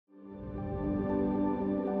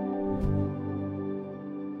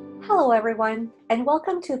Hello, everyone, and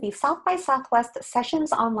welcome to the South by Southwest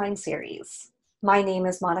Sessions Online series. My name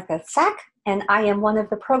is Monica Sack, and I am one of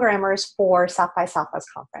the programmers for South by Southwest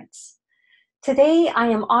Conference. Today, I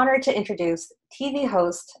am honored to introduce TV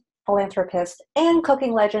host, philanthropist, and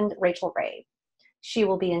cooking legend Rachael Ray. She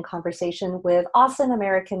will be in conversation with Austin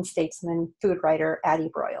American Statesman food writer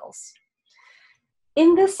Addie Broyles.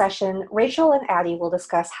 In this session, Rachael and Addie will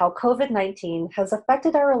discuss how COVID-19 has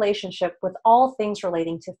affected our relationship with all things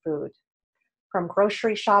relating to food. From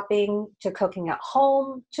grocery shopping, to cooking at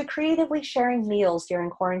home, to creatively sharing meals during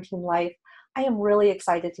quarantine life, I am really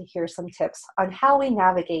excited to hear some tips on how we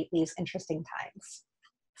navigate these interesting times.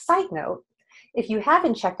 Side note, if you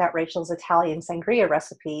haven't checked out Rachael's Italian sangria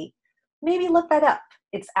recipe, maybe look that up.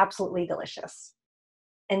 It's absolutely delicious.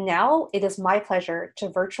 And now it is my pleasure to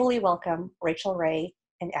virtually welcome Rachael Ray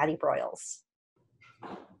and Addie Broyles.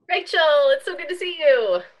 Rachael, it's so good to see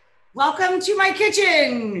you. Welcome to my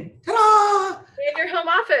kitchen. Ta-da! And your home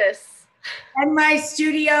office. And my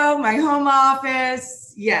studio, my home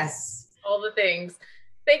office. Yes. All the things.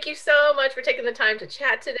 Thank you so much for taking the time to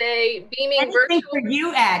chat today. Beaming Anything virtually. For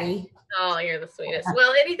you, Addie. Oh, you're the sweetest.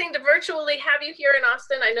 Well, anything to virtually have you here in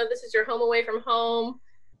Austin. I know this is your home away from home.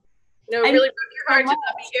 No, really broke your heart to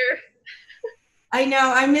not be here. I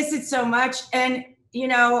know, I miss it so much. And you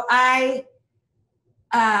know, I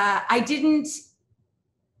didn't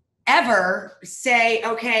ever say,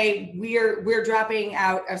 okay, we're dropping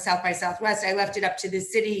out of South by Southwest. I left it up to the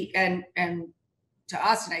city and to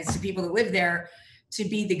Austin, to people that live there, to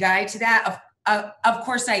be the guide to that. Of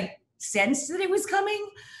course, I sensed that it was coming.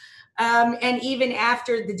 And even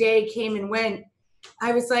after the day came and went,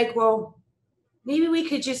 I was like, well, maybe we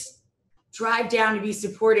could just drive down to be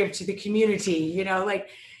supportive to the community. You know, like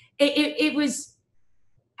it was,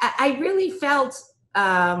 I really felt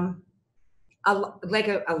like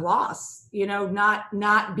a loss, you know,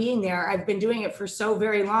 not being there. I've been doing it for so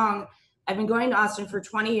very long. I've been going to Austin for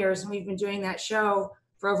 20 years, and we've been doing that show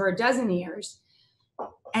for over a dozen years.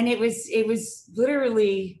 And it was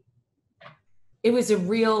literally, it was a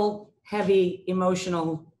real heavy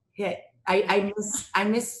emotional hit. I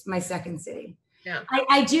miss my second city. Yeah.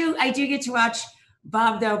 I do get to watch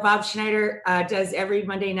Bob, though. Bob Schneider does every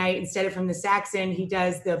Monday night, instead of from the Saxon, he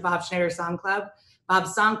does the Bob Schneider Song Club,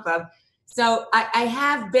 Bob's Song Club. So I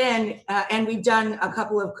have been, and we've done a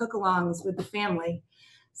couple of cook-alongs with the family.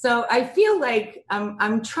 So I feel like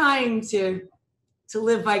I'm trying to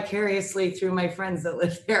live vicariously through my friends that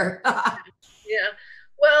live there. Yeah.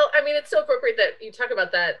 Well, I mean, it's so appropriate that you talk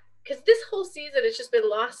about that, because this whole season, it's just been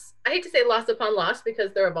loss. I hate to say loss upon loss,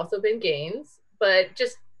 because there have also been gains, but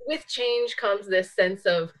just with change comes this sense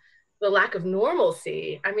of the lack of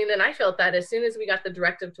normalcy. I mean, and I felt that as soon as we got the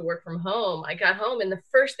directive to work from home, I got home and the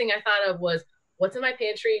first thing I thought of was, what's in my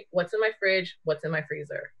pantry? What's in my fridge? What's in my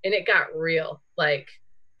freezer? And it got real.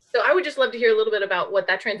 So I would just love to hear a little bit about what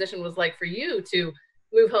that transition was like for you to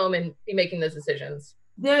move home and be making those decisions.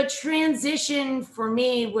 The transition for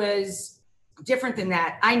me was different than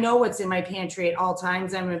that. I know what's in my pantry at all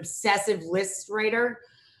times. I'm an obsessive list writer.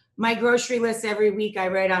 My grocery list every week I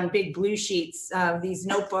write on big blue sheets, these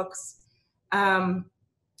notebooks that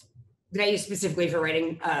I use specifically for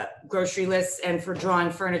writing grocery lists and for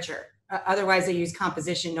drawing furniture. Otherwise, I use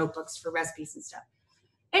composition notebooks for recipes and stuff.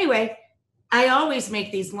 Anyway, I always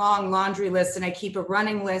make these long laundry lists, and I keep a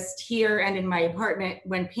running list here and in my apartment.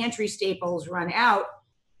 When pantry staples run out,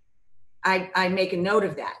 I make a note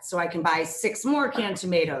of that, so I can buy 6 more canned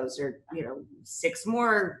tomatoes, or 6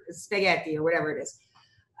 more spaghetti, or whatever it is.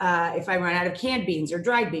 If I run out of canned beans or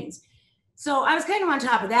dried beans. So I was kind of on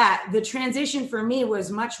top of that. The transition for me was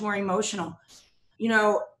much more emotional. You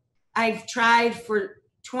know, I've tried for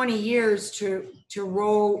 20 years to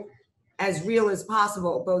roll as real as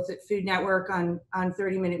possible, both at Food Network on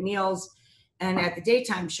 30-minute meals and at the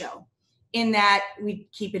daytime show, in that we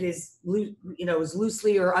keep it as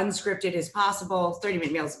loosely or unscripted as possible.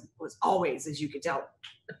 30-minute meals was always, as you could tell,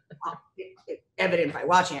 evident by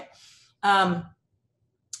watching it.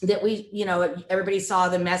 That we, everybody saw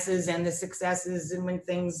the messes and the successes, and when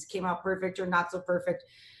things came out perfect or not so perfect,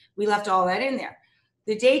 we left all that in there.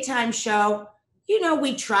 The daytime show,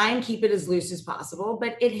 we try and keep it as loose as possible,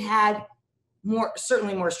 but it had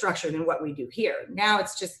certainly more structure than what we do here. Now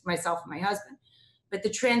it's just myself and my husband. But the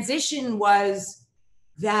transition was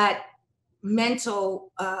that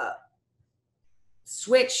mental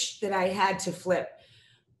switch that I had to flip.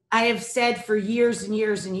 I have said for years and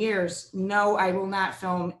years and years, no, I will not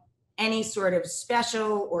film any sort of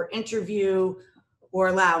special or interview or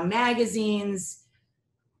allow magazines,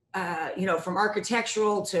 from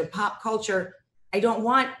architectural to pop culture. I don't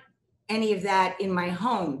want any of that in my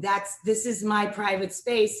home. This is my private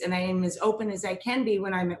space, and I am as open as I can be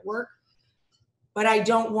when I'm at work, but I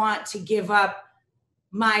don't want to give up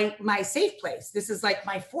my safe place. This is like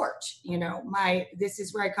my fort, you know, this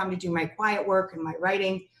is where I come to do my quiet work and my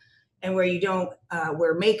writing, and where you don't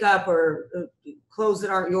wear makeup or clothes that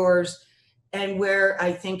aren't yours, and where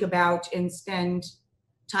I think about and spend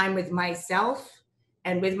time with myself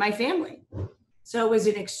and with my family. So it was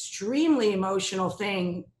an extremely emotional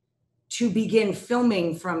thing to begin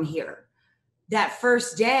filming from here. That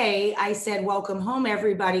first day I said, welcome home,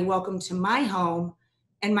 everybody, welcome to my home.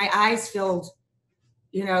 And my eyes filled,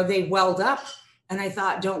 you know, they welled up, and I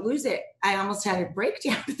thought, don't lose it. I almost had a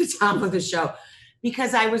breakdown at the top of the show,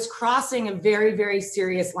 because I was crossing a very, very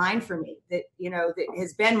serious line for me that, you know, that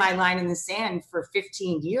has been my line in the sand for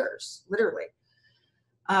 15 years, literally.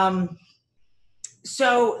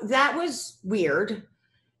 So that was weird.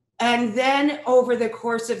 And then over the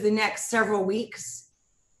course of the next several weeks,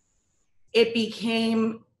 it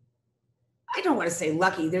became, I don't want to say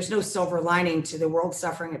lucky, there's no silver lining to the world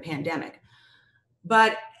suffering a pandemic,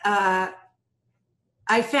 but I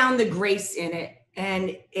found the grace in it,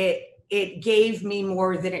 and it gave me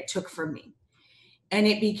more than it took from me. And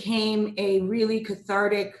it became a really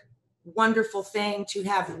cathartic, wonderful thing to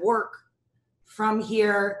have work from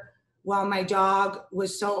here while my dog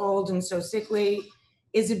was so old and so sickly.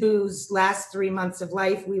 Isabeau's last 3 months of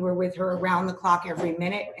life, we were with her around the clock every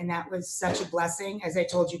minute, and that was such a blessing. As I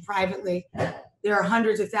told you privately, there are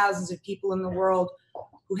hundreds of thousands of people in the world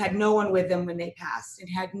who had no one with them when they passed, and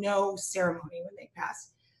had no ceremony when they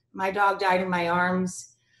passed. My dog died in my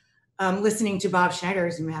arms, listening to Bob Schneider,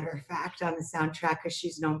 as a matter of fact, on the soundtrack, because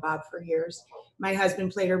she's known Bob for years. My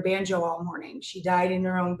husband played her banjo all morning. She died in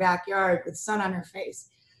her own backyard with sun on her face.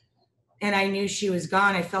 And I knew she was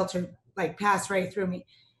gone. I felt her like pass right through me.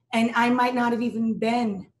 And I might not have even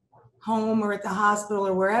been home or at the hospital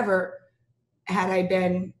or wherever had I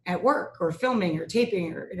been at work or filming or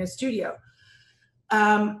taping or in a studio.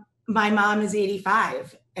 My mom is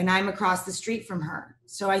 85, and I'm across the street from her.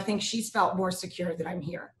 So I think she's felt more secure that I'm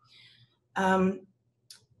here.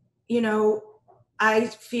 You know, I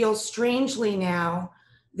feel strangely now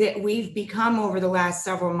that we've become, over the last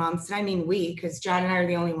several months, and I mean we, because John and I are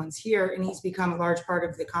the only ones here, and he's become a large part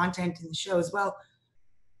of the content in the show as well.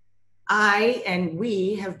 I and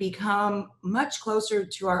we have become much closer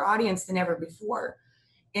to our audience than ever before,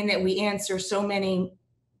 in that we answer so many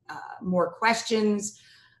more questions.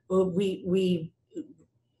 We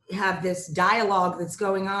have this dialogue that's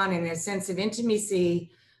going on, and a sense of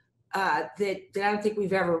intimacy that I don't think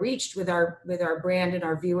we've ever reached with our brand and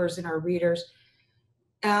our viewers and our readers.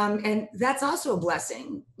 And that's also a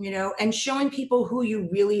blessing, you know, and showing people who you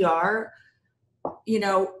really are, you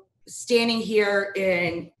know, standing here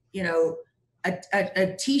in, you know,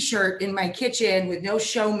 a t-shirt in my kitchen with no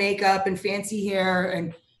show makeup and fancy hair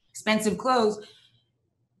and expensive clothes.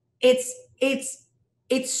 It's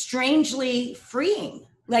strangely freeing.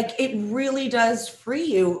 Like, it really does free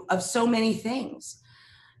you of so many things.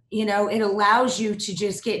 You know, it allows you to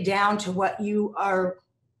just get down to what you are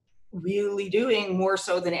really doing, more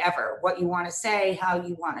so than ever, what you want to say, how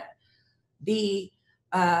you want to be,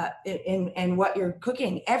 and what you're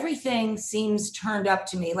cooking. Everything seems turned up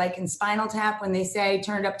to me, like in Spinal Tap, when they say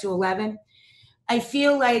turned up to 11. I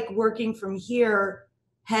feel like working from here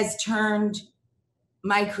has turned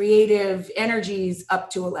my creative energies up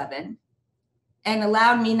to 11 and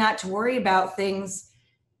allowed me not to worry about things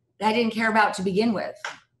that I didn't care about to begin with.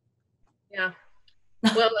 Yeah.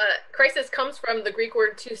 Well, crisis comes from the Greek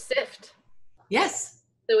word to sift. Yes.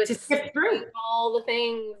 So it's to sift through all the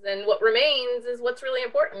things, and what remains is what's really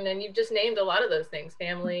important. And you've just named a lot of those things: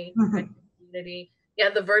 family, community,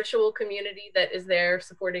 the virtual community that is there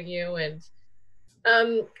supporting you. And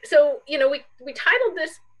so, you know, we titled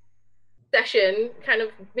this session kind of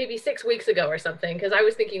maybe 6 weeks ago or something, because I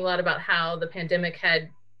was thinking a lot about how the pandemic had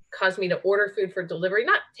caused me to order food for delivery,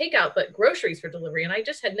 not takeout, but groceries for delivery. And I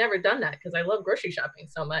just had never done that because I love grocery shopping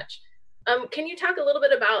so much. Can you talk a little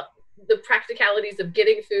bit about the practicalities of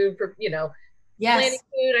getting food, you know, planning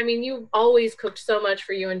food? I mean, you've always cooked so much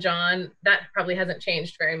for you and John. That probably hasn't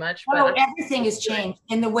changed very much. Oh, everything has changed.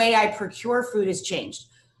 And the way I procure food has changed.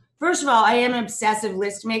 First of all, I am an obsessive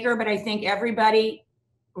list maker, but I think everybody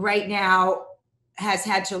right now has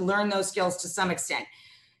had to learn those skills to some extent.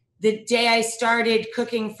 The day I started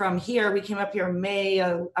cooking from here, we came up here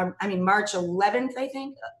March 11th, I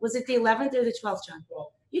think. Was it the 11th or the 12th, John?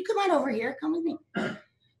 You come on over here. Come with me.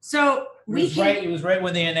 So it was right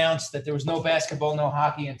when they announced that there was no basketball, no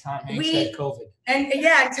hockey, and Tom Hanks had COVID. And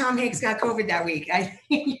Tom Hanks got COVID that week. Hi,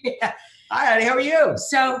 Addie, how are you?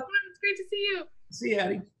 So it's great to see you. See,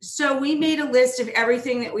 Addie. So we made a list of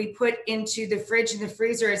everything that we put into the fridge and the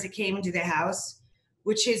freezer as it came into the house,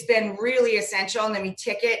 which has been really essential. And then we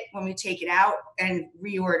tick it when we take it out and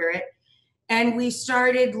reorder it. And we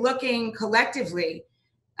started looking collectively,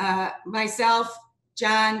 myself,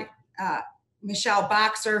 John, Michelle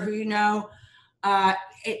Boxer, who you know,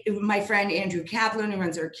 my friend Andrew Kaplan, who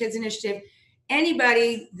runs our kids initiative,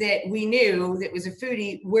 anybody that we knew that was a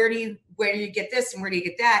foodie, where do you get this and where do you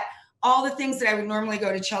get that? All the things that I would normally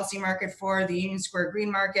go to Chelsea Market for, the Union Square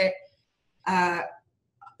Green Market,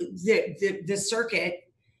 the circuit,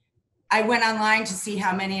 I went online to see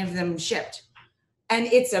how many of them shipped. And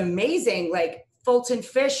it's amazing, like Fulton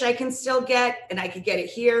fish I can still get, and I could get it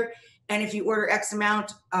here. And if you order X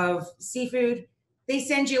amount of seafood, they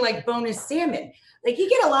send you like bonus salmon. Like you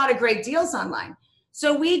get a lot of great deals online.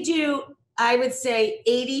 So we do, I would say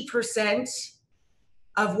 80%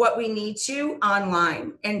 of what we need to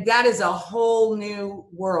online. And that is a whole new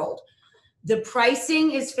world. The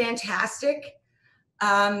pricing is fantastic.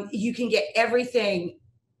 You can get everything.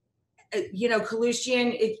 You know,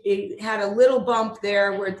 Kalusian, it had a little bump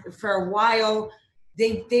there where for a while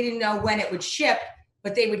they didn't know when it would ship,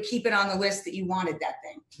 but they would keep it on the list that you wanted that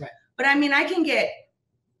thing. Right. But I mean, I can get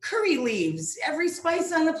curry leaves, every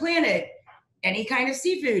spice on the planet, any kind of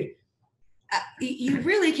seafood. You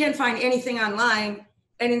really can't find anything online.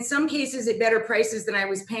 And in some cases at better prices than I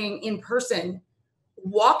was paying in person,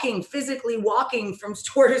 physically walking from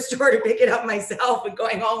store to store to pick it up myself and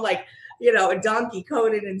going home like, you know, a donkey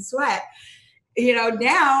coated in sweat. You know,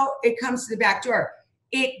 now it comes to the back door.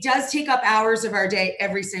 It does take up hours of our day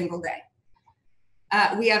every single day.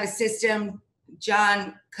 We have a system.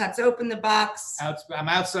 John cuts open the box. I'm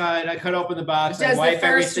outside. I cut open the box. Does I wipe the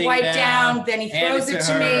first everything wipe down, then he throws it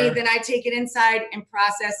to me. her. Then I take it inside and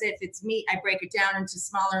process it. If it's meat, I break it down into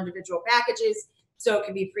smaller individual packages so it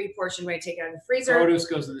can be pre-portioned when I take it out of the freezer. Produce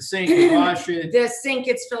goes to the sink. We wash it. The sink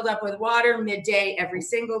gets filled up with water midday every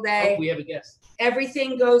single day. Oh, we have a guest.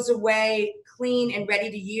 Everything goes away clean and ready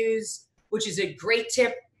to use, which is a great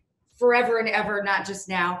tip forever and ever, not just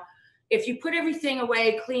now. If you put everything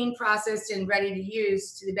away clean, processed, and ready to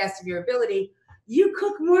use to the best of your ability, you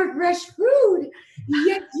cook more fresh food.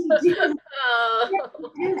 Yes, you do. Yes,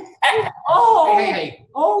 you do. Oh, Hey.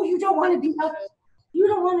 Oh, you don't want to be up. You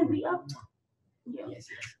don't want to be up. Yes, yes.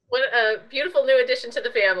 What a beautiful new addition to the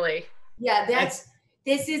family. Yeah,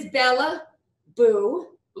 this is Bella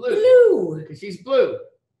Boo Blue. Blue. Because she's blue.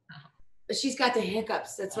 She's got the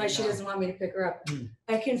hiccups. That's why she know. doesn't want me to pick her up. Mm.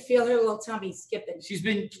 I can feel her little tummy skipping. She's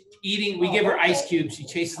been eating. We give her ice cubes. She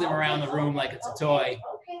chases them around the room like it's a toy.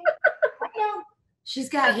 Okay. I know. She's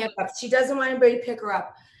got hiccups. She doesn't want anybody to pick her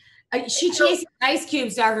up. She chases ice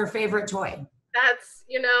cubes are her favorite toy. That's,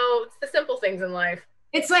 you know, it's the simple things in life.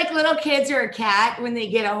 It's like little kids or a cat when they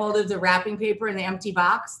get a hold of the wrapping paper in the empty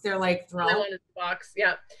box. They're like I thrilled. wanted the box.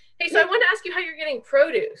 Yeah. Hey, so I want to ask you how you're getting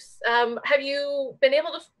produce. Have you been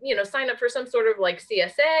able to, you know, sign up for some sort of like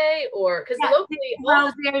CSA or because locally?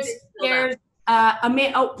 Well, there's a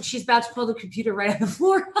man. Oh, she's about to pull the computer right on the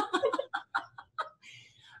floor.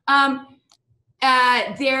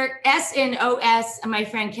 There SNOS. My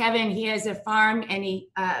friend Kevin, he has a farm and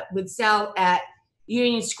he would sell at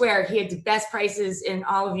Union Square. He had the best prices in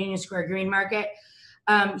all of Union Square Green Market.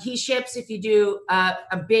 He ships if you do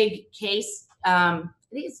a big case.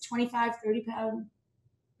 I think it's 25, 30 pound.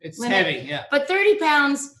 It's limit. heavy, yeah. But 30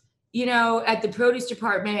 pounds, you know, at the produce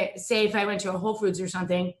department, say if I went to a Whole Foods or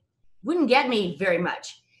something, wouldn't get me very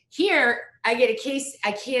much. Here, I get a case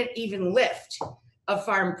I can't even lift of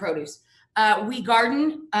farm produce. We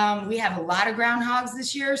garden. We have a lot of groundhogs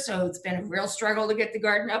this year, so it's been a real struggle to get the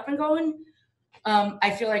garden up and going.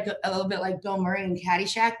 I feel like a little bit like Bill Murray in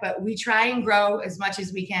Caddyshack, but we try and grow as much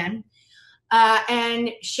as we can.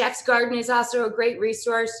 And Chef's Garden is also a great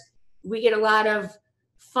resource. We get a lot of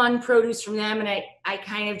fun produce from them, and I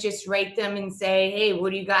kind of just rate them and say, hey,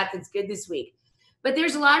 what do you got that's good this week? But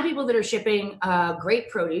there's a lot of people that are shipping great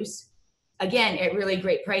produce, again, at really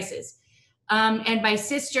great prices. And my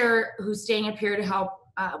sister, who's staying up here to help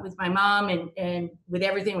with my mom and with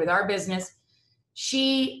everything with our business,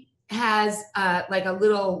 she has like a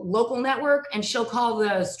little local network, and she'll call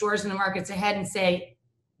the stores and the markets ahead and say,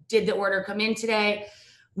 did the order come in today?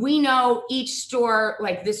 We know each store,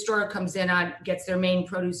 like this store gets their main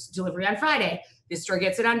produce delivery on Friday. This store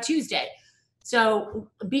gets it on Tuesday. So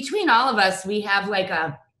between all of us, we have like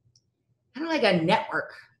a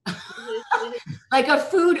network, like a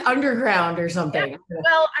food underground or something. Yeah.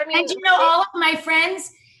 Well, I mean, and you know, all of my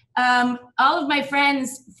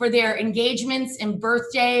friends for their engagements and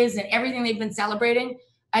birthdays and everything they've been celebrating,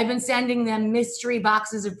 I've been sending them mystery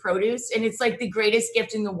boxes of produce, and it's like the greatest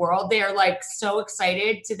gift in the world. They are like so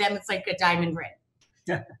excited. To them, it's like a diamond ring.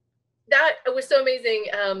 That was so amazing.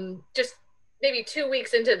 Just maybe 2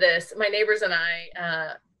 weeks into this, my neighbors and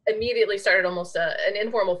I immediately started almost an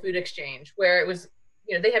informal food exchange where it was,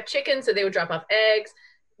 you know, they have chickens, so they would drop off eggs.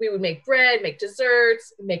 We would make bread, make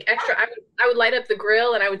desserts, make extra. I would light up the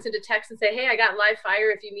grill and I would send a text and say, hey, I got live fire.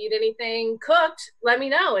 If you need anything cooked, let me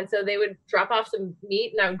know. And so they would drop off some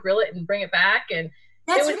meat and I would grill it and bring it back. And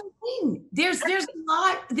that's what I mean. There's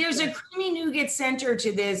a creamy nougat center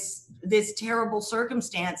to this terrible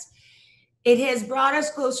circumstance. It has brought us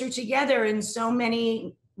closer together in so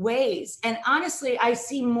many ways. And honestly, I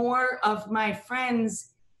see more of my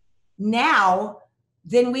friends now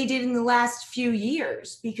than we did in the last few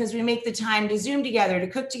years, because we make the time to Zoom together, to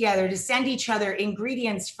cook together, to send each other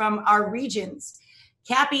ingredients from our regions.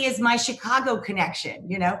 Cappy is my Chicago connection,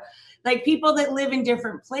 you know, like people that live in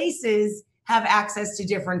different places have access to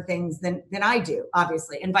different things than I do,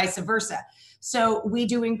 obviously, and vice versa. So we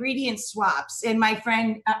do ingredient swaps. And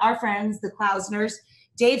our friends, the Klausners,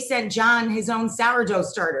 Dave sent John his own sourdough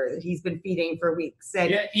starter that he's been feeding for weeks.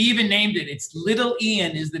 And yeah, he even named it. It's Little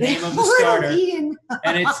Ian is the name of the starter. Ian.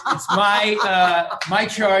 And it's my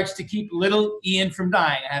charge to keep little Ian from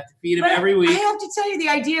dying. I have to feed him every week. I have to tell you, the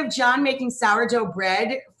idea of John making sourdough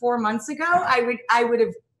bread 4 months ago, I would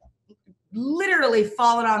have literally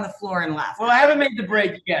fallen on the floor and laughed. Well, I haven't made the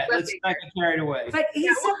bread yet. Let's not get carried away. But he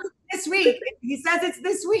says this week. He says it's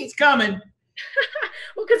this week. It's coming.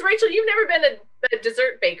 Well, because Rachel, you've never been a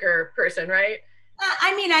dessert baker person, right?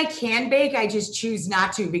 I mean, I can bake. I just choose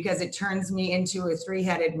not to because it turns me into a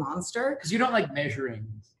three-headed monster. Because you don't like measuring.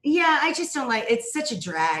 Yeah, I just don't like. It's such a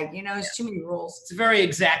drag. You know, there's too many rules. It's a very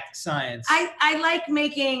exact science. I like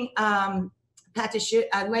making pâtisserie.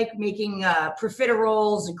 I like making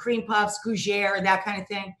profiteroles and cream puffs, gougere, that kind of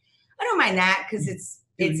thing. I don't mind that because it's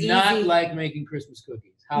easy. Not like making Christmas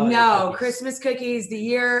cookies. No, Christmas cookies. The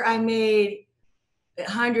year I made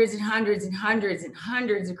hundreds and hundreds and hundreds and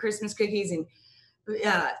hundreds of Christmas cookies, and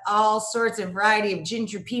all sorts of variety of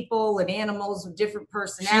ginger people and animals with different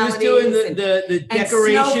personalities. She was doing the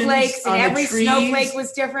decorations and snowflakes, and every trees. Snowflake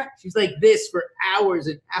was different. She's like this for hours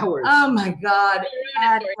and hours. Oh my God,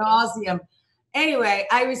 ad nauseum. Anyway,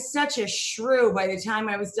 I was such a shrew by the time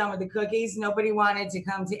I was done with the cookies. Nobody wanted to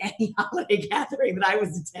come to any holiday gathering that I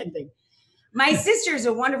was attending. My sister's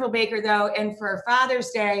a wonderful baker, though, and for Father's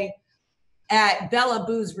Day, at Bella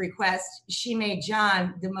Boo's request, she made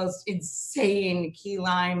John the most insane key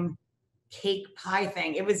lime cake pie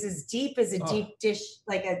thing. It was as deep as a deep dish,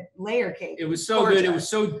 like a layer cake. It was so good. It was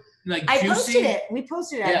so like juicy. I posted it. We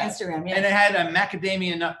posted it on Instagram. Yes. And it had a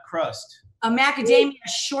macadamia nut crust. A macadamia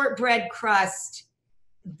shortbread crust,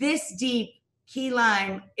 this deep key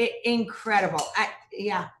lime, incredible.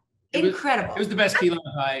 Incredible. It was the best key lime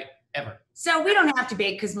pie ever. So we don't have to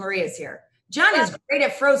bake because Maria's here. John is great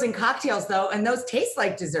at frozen cocktails, though, and those taste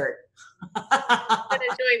like dessert. I've been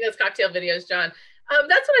enjoying those cocktail videos, John.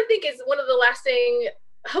 That's what I think is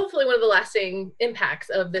hopefully one of the lasting impacts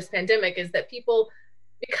of this pandemic is that people,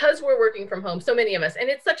 because we're working from home, so many of us, and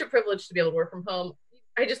it's such a privilege to be able to work from home.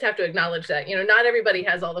 I just have to acknowledge that, you know, not everybody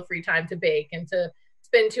has all the free time to bake and to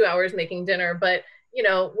spend 2 hours making dinner, but you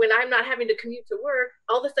know, when I'm not having to commute to work,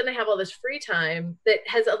 all of a sudden I have all this free time that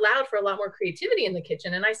has allowed for a lot more creativity in the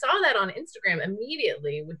kitchen. And I saw that on Instagram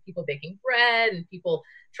immediately with people baking bread and people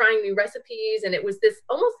trying new recipes. And it was this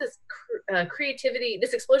creativity,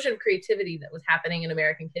 this explosion of creativity that was happening in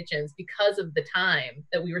American kitchens because of the time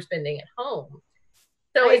that we were spending at home.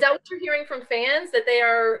 So is that what you're hearing from fans, that they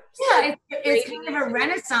are? Yeah, it's kind of a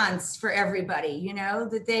renaissance for everybody, you know,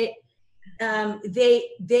 that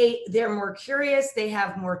they're more curious, they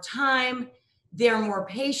have more time, they're more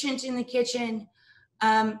patient in the kitchen,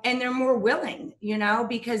 and they're more willing, you know,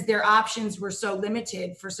 because their options were so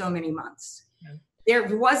limited for so many months. Yeah.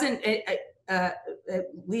 There wasn't, at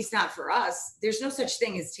least not for us, there's no such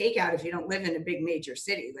thing as takeout if you don't live in a big major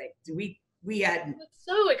city. Like we had. It's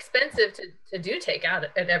so expensive to do takeout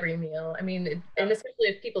at every meal. I mean, and especially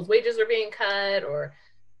if people's wages are being cut or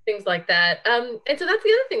things like that. And so that's the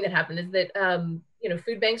other thing that happened is that, you know,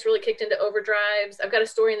 food banks really kicked into overdrives. I've got a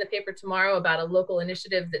story in the paper tomorrow about a local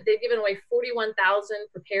initiative that they've given away 41,000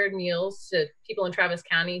 prepared meals to people in Travis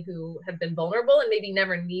County who have been vulnerable and maybe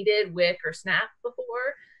never needed WIC or SNAP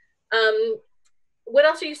before. What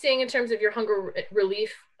else are you seeing in terms of your hunger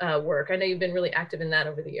relief work? I know you've been really active in that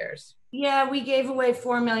over the years. Yeah, we gave away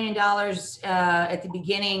 $4 million at the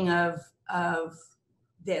beginning of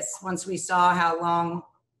this, once we saw how long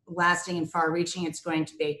lasting and far reaching it's going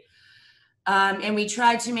to be. And we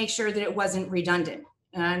tried to make sure that it wasn't redundant.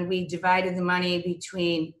 and we divided the money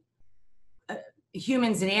between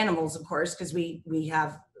humans and animals, of course, because we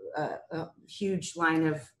have a huge line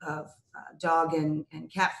of dog and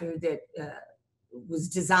cat food that was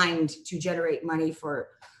designed to generate money for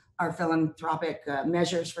our philanthropic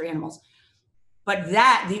measures for animals. But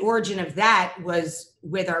the origin of that was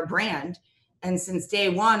with our brand. And since day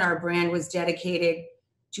one, our brand was dedicated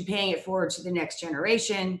to paying it forward to the next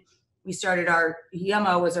generation. We started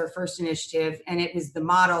Yummo was our first initiative, and it was the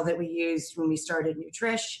model that we used when we started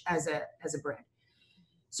Nutrish as a brand.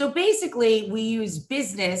 So basically, we use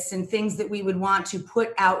business and things that we would want to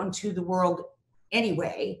put out into the world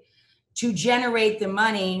anyway to generate the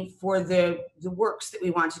money for the works that we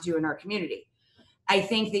want to do in our community. I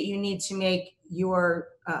think that you need to make your,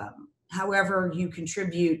 however you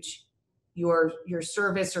contribute your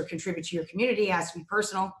service or contribute to your community has to be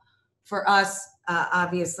personal. For us,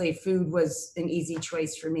 obviously, food was an easy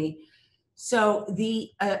choice for me. So the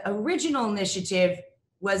original initiative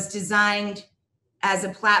was designed as a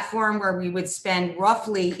platform where we would spend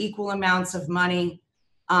roughly equal amounts of money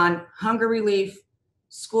on hunger relief,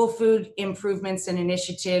 school food improvements and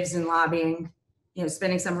initiatives and lobbying,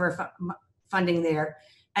 spending some of our funding there,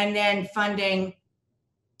 and then funding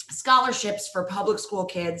scholarships for public school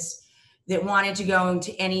kids that wanted to go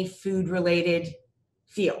into any food related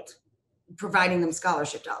field, providing them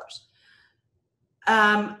scholarship dollars.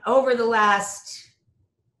 Over the last,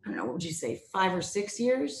 I don't know, what would you say, 5 or 6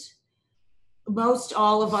 years? Most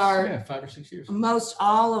all of our 5 or 6 years. Most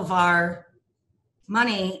all of our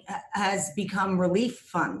money has become relief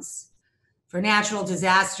funds for natural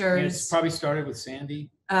disasters. And it's probably started with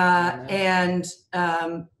Sandy. And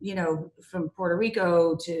from Puerto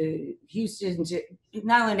Rico to Houston to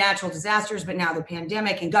not only natural disasters, but now the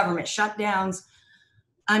pandemic and government shutdowns.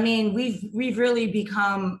 I mean, we've really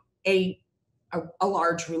become a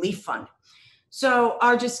large relief fund. So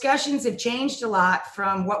our discussions have changed a lot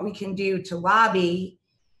from what we can do to lobby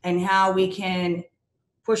and how we can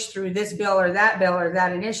push through this bill or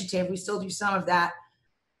that initiative. We still do some of that.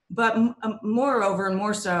 But moreover and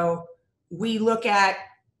more so, we look at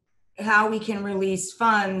how we can release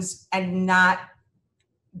funds and not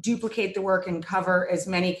duplicate the work and cover as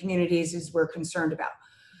many communities as we're concerned about.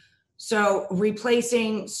 So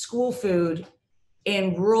replacing school food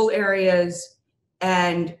in rural areas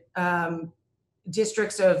and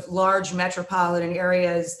districts of large metropolitan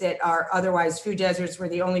areas that are otherwise food deserts where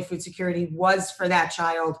the only food security was for that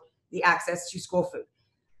child, the access to school food.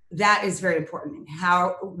 That is very important.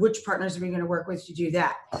 And which partners are we going to work with to do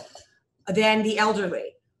that? Then the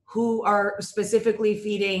elderly, who are specifically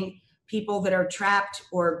feeding people that are trapped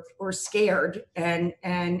or scared and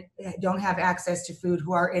don't have access to food,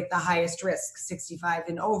 who are at the highest risk, 65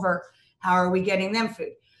 and over. How are we getting them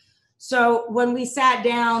food? So when we sat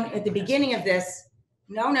down at the beginning of this,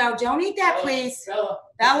 no, don't eat that, please.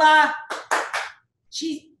 Bella,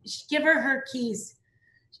 give her keys.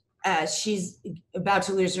 She's about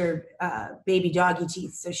to lose her baby doggy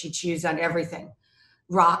teeth, so she chews on everything.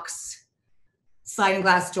 Rocks, sliding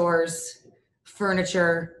glass doors,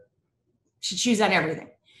 furniture. She chews on everything.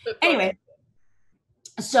 Anyway,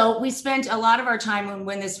 so we spent a lot of our time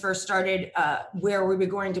when this first started, where we were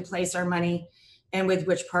going to place our money and with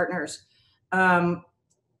which partners.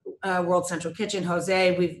 World Central Kitchen,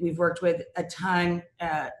 Jose, we've worked with a ton.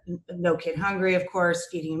 No Kid Hungry, of course,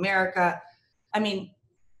 Feeding America. I mean,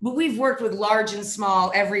 but we've worked with large and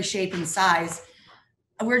small, every shape and size.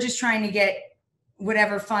 We're just trying to get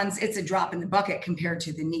whatever funds. It's a drop in the bucket compared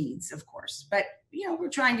to the needs, of course. But, we're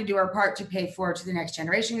trying to do our part to pay forward to the next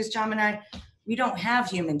generation. Because John and I, we don't have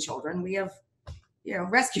human children. We have,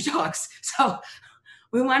 rescue dogs. So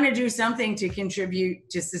we want to do something to contribute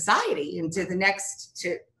to society and to the next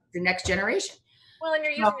generation. Well, and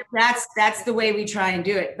you're using that's the way we try and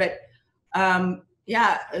do it. But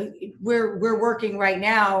we're working right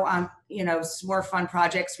now on some more fun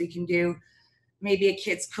projects we can do. Maybe a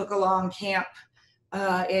kids cook along camp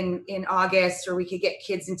in August, or we could get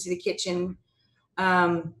kids into the kitchen.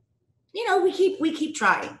 We keep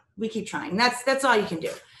trying. We keep trying. That's all you can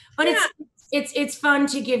do. But it's fun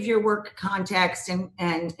to give your work context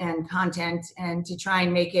and content, and to try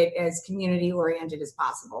and make it as community oriented as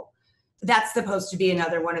possible. That's supposed to be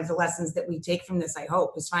another one of the lessons that we take from this, I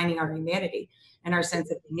hope, is finding our humanity and our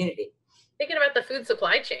sense of community. Thinking about the food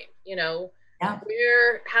supply chain, Yeah.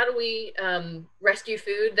 How do we rescue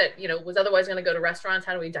food that, was otherwise going to go to restaurants?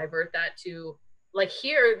 How do we divert that to, like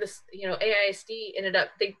here, this, AISD ended up,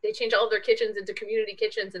 they changed all of their kitchens into community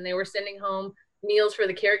kitchens, and they were sending home meals for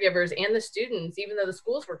the caregivers and the students, even though the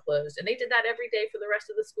schools were closed. And they did that every day for the rest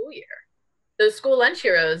of the school year. Those school lunch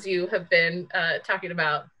heroes you have been talking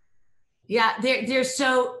about. Yeah, there's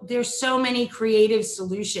so many creative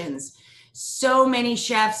solutions. So many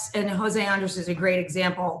chefs, and Jose Andres is a great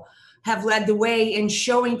example, have led the way in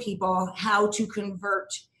showing people how to convert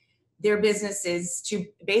their businesses to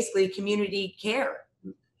basically community care,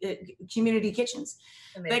 community kitchens.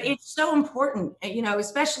 Amazing. But it's so important, you know,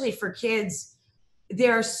 especially for kids.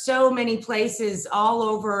 There are so many places all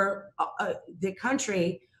over the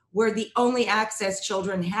country where the only access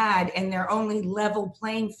children had and their only level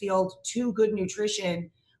playing field to good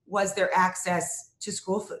nutrition was their access to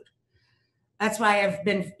school food. That's why I've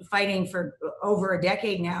been fighting for over a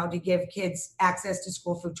decade now to give kids access to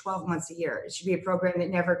school food 12 months a year. It should be a program that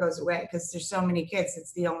never goes away because there's so many kids,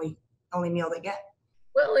 it's the only meal they get.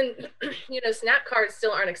 Well, and you know, SNAP cards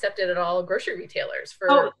still aren't accepted at all grocery retailers.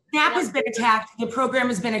 SNAP has been attacked. The program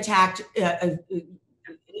has been attacked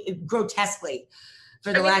grotesquely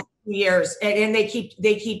for the last few years, and they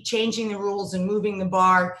keep changing the rules and moving the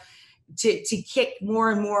bar to kick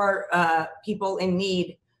more and more people in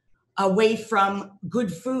need away from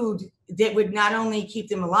good food that would not only keep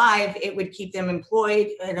them alive, it would keep them employed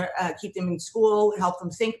and keep them in school, help them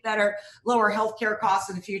think better, lower healthcare costs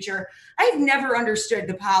in the future. I've never understood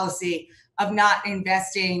the policy of not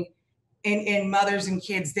investing in mothers and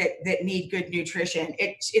kids that need good nutrition.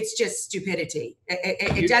 It's just stupidity.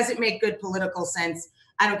 It doesn't make good political sense.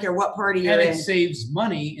 I don't care what party you're in. And it saves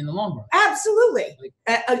money in the long run. Absolutely.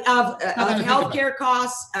 Of healthcare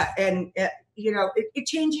costs and you know, it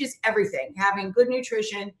changes everything. Having good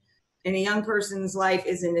nutrition in a young person's life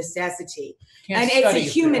is a necessity. And it's a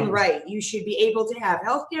human right. You should be able to have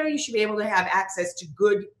healthcare. You should be able to have access to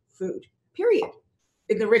good food, period.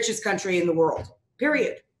 In the richest country in the world,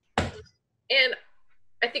 period. And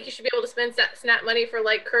I think you should be able to spend SNAP money for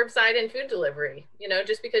like curbside and food delivery. You know,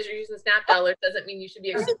 just because you're using SNAP dollars doesn't mean you should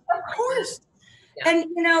be. Of course. Yeah. And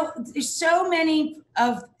you know, so many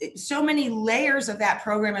layers of that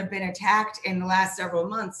program have been attacked in the last several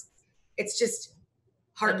months. It's just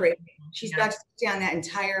heartbreaking. She's got to down that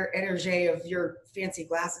entire energy of your fancy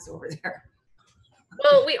glasses over there.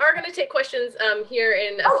 Well, we are going to take questions here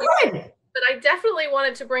in a few minutes, but I definitely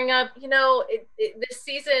wanted to bring up, you know, this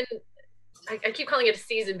season. I keep calling it a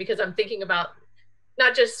season because I'm thinking about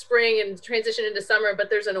not just spring and transition into summer, but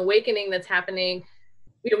there's an awakening that's happening.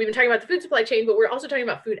 You know, we've been talking about the food supply chain, but we're also talking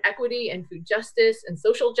about food equity and food justice and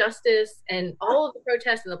social justice and all of the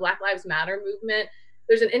protests and the Black Lives Matter movement.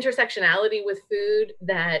 There's an intersectionality with food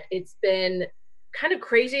that it's been kind of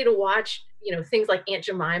crazy to watch, you know, things like Aunt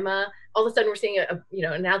Jemima. All of a sudden we're seeing a you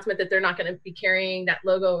know, announcement that they're not going to be carrying that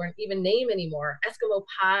logo or even name anymore. Eskimo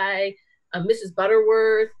Pie, Mrs.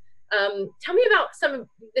 Butterworth. Tell me about some of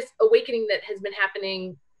this awakening that has been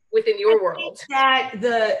happening within your world. That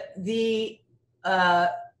the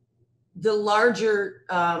larger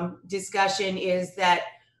discussion is that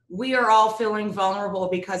we are all feeling vulnerable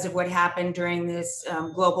because of what happened during this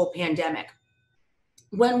global pandemic.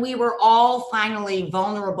 When we were all finally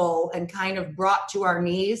vulnerable and kind of brought to our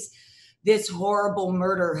knees, this horrible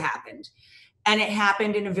murder happened. And it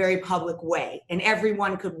happened in a very public way, and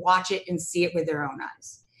everyone could watch it and see it with their own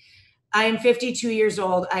eyes. I am 52 years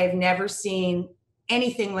old. I have never seen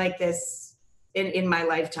anything like this in my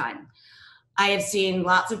lifetime. I have seen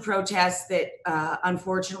lots of protests that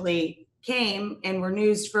unfortunately came and were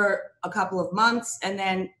news for a couple of months, and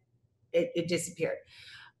then it disappeared.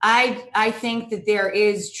 I think that there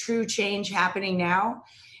is true change happening now.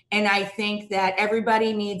 And I think that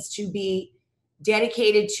everybody needs to be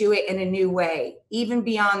dedicated to it in a new way, even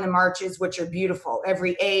beyond the marches, which are beautiful,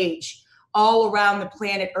 every age, all around the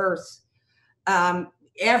planet Earth.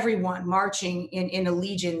 Everyone marching in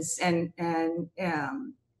allegiance and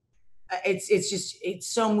it's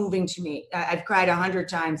so moving to me. I've cried 100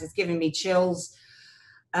 times. It's given me chills.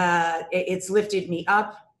 It's lifted me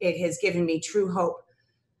up. It has given me true hope.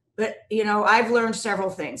 But, you know, I've learned several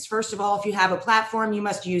things. First of all, if you have a platform, you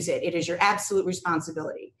must use it. It is your absolute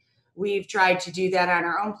responsibility. We've tried to do that on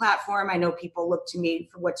our own platform. I know people look to me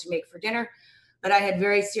for what to make for dinner, but I had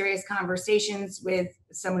very serious conversations with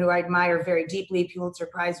someone who I admire very deeply, Pulitzer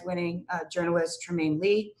Prize winning journalist Tremaine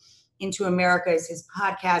Lee. Into America is his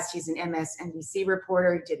podcast. He's an MSNBC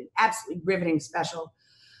reporter. He did an absolutely riveting special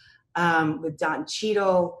with Don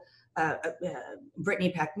Cheadle,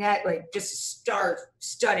 Brittany Pecknett, like just a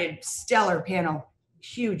star-studded, stellar panel.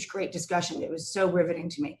 Huge, great discussion. It was so riveting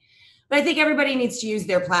to me. But I think everybody needs to use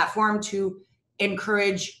their platform to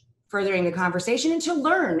encourage furthering the conversation and to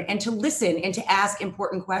learn and to listen and to ask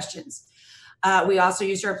important questions. We also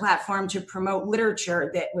used our platform to promote literature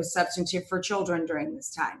that was substantive for children during this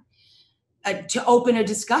time. To open a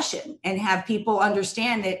discussion and have people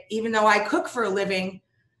understand that even though I cook for a living,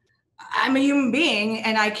 I'm a human being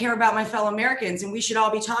and I care about my fellow Americans, and we should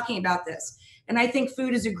all be talking about this. And I think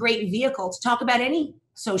food is a great vehicle to talk about any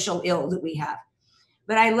social ill that we have.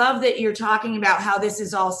 But I love that you're talking about how this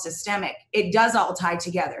is all systemic. It does all tie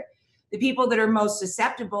together. The people that are most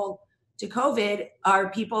susceptible to COVID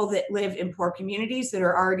are people that live in poor communities that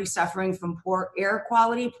are already suffering from poor air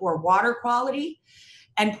quality, poor water quality,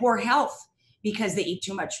 and poor health because they eat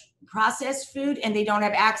too much processed food and they don't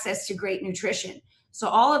have access to great nutrition. So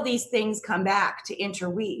all of these things come back to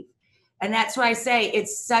interweave. And that's why I say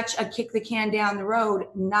it's such a kick the can down the road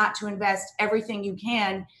not to invest everything you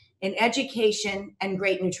can in education and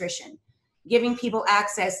great nutrition, giving people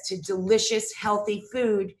access to delicious, healthy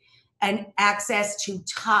food and access to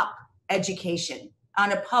top education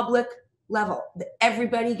on a public level.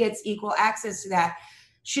 Everybody gets equal access to that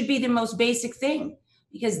should be the most basic thing,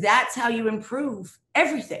 because that's how you improve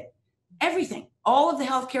everything, all of the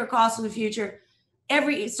healthcare costs of the future,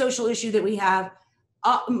 every social issue that we have,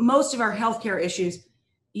 most of our healthcare issues,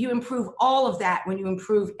 you improve all of that when you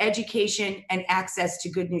improve education and access to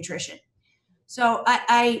good nutrition. So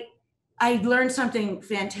I learned something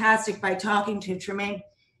fantastic by talking to Tremaine.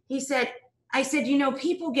 I said, you know,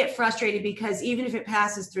 people get frustrated because even if it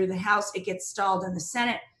passes through the House, it gets stalled in the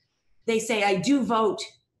Senate. They say, I do vote,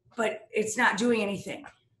 but it's not doing anything.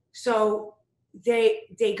 So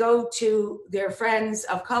they go to their friends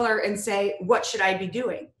of color and say, what should I be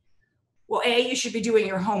doing? Well, A, you should be doing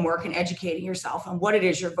your homework and educating yourself on what it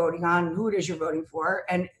is you're voting on and who it is you're voting for,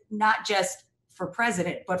 and not just for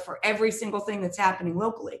president, but for every single thing that's happening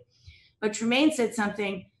locally. But Tremaine said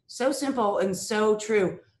something so simple and so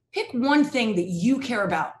true. Pick one thing that you care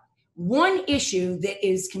about, one issue that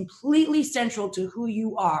is completely central to who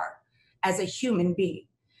you are as a human being,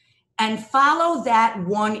 and follow that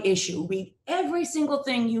one issue. Read every single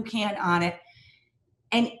thing you can on it.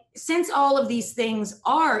 And since all of these things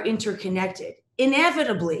are interconnected,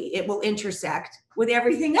 inevitably it will intersect with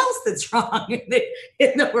everything else that's wrong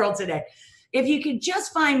in the world today. If you could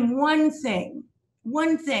just find one thing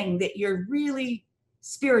that you're really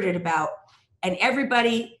spirited about, and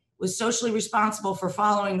everybody was socially responsible for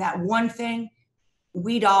following that one thing,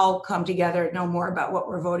 we'd all come together and know more about what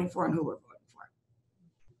we're voting for and who we're voting for.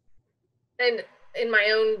 And in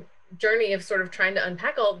my own journey of sort of trying to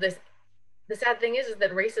unpack all of this, the sad thing is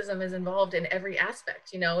that racism is involved in every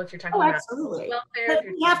aspect. You know, if you're talking about welfare, but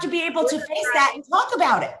we have to be able to face that and talk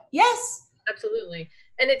about it. Yes, absolutely.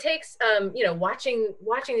 And it takes, you know, watching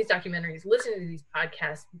these documentaries, listening to these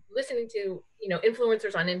podcasts, listening to, you know,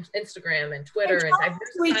 influencers on Instagram and Twitter,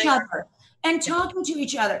 and talking to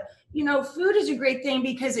each other. You know, food is a great thing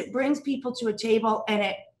because it brings people to a table,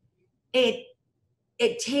 and it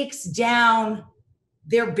takes down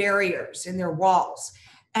their barriers and their walls.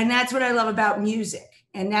 And that's what I love about music.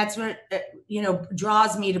 And that's what, you know,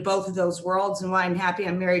 draws me to both of those worlds, and why I'm happy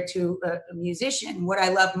I'm married to a musician. What I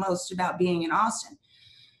love most about being in Austin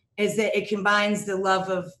is that it combines the love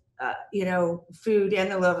of, you know, food and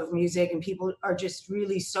the love of music, and people are just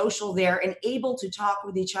really social there and able to talk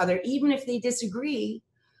with each other, even if they disagree,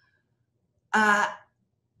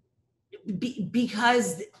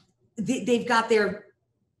 because they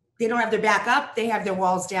don't have their back up, they have their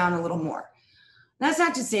walls down a little more. That's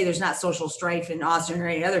not to say there's not social strife in Austin or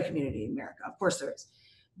any other community in America. Of course there is.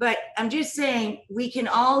 But I'm just saying we can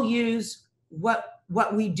all use what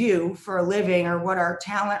we do for a living, or what our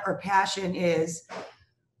talent or passion is,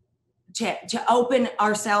 to open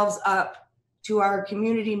ourselves up to our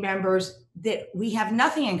community members that we have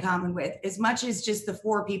nothing in common with, as much as just the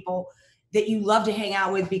 4 people that you love to hang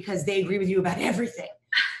out with because they agree with you about everything.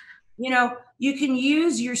 You know, you can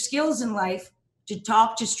use your skills in life to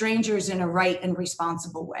talk to strangers in a right and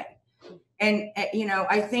responsible way. And, you know,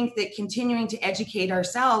 I think that continuing to educate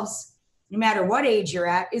ourselves, no matter what age you're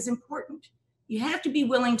at, is important. You have to be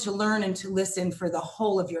willing to learn and to listen for the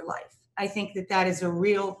whole of your life. I think that is a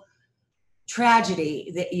real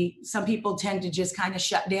tragedy, that some people tend to just kind of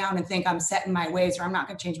shut down and think I'm set in my ways, or I'm not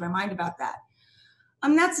going to change my mind about that.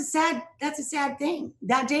 That's a sad thing.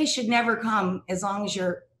 That day should never come, as long as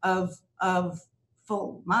you're of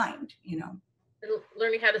full mind, you know.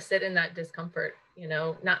 Learning how to sit in that discomfort, you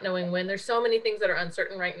know, not knowing when. There's so many things that are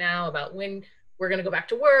uncertain right now about when we're going to go back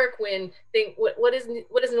to work, what is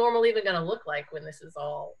normal even going to look like when this is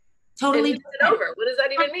all totally over. What does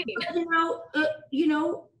that even mean? You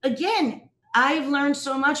know, again, I've learned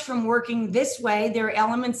so much from working this way. There are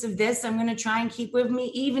elements of this I'm going to try and keep with me,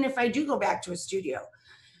 even if I do go back to a studio.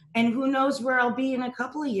 And who knows where I'll be in a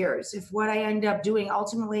couple of years, if what I end up doing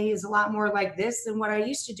ultimately is a lot more like this than what I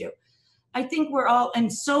used to do. I think we're all,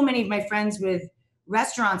 and so many of my friends with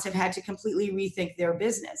restaurants have had to completely rethink their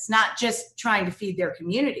business, not just trying to feed their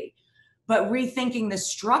community, but rethinking the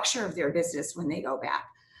structure of their business when they go back,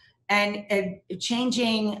 and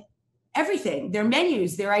changing everything, their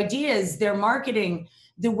menus, their ideas, their marketing,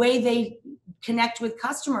 the way they connect with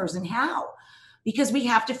customers and how, because we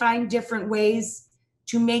have to find different ways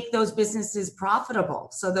to make those businesses profitable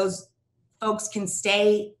so those folks can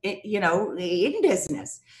stay, in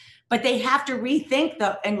business. But they have to rethink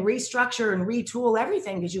and restructure and retool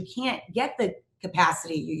everything, because you can't get the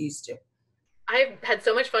capacity you used to. I've had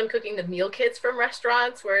so much fun cooking the meal kits from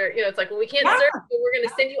restaurants where, it's like, well, we can't serve, but we're going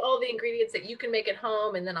to send you all the ingredients that you can make at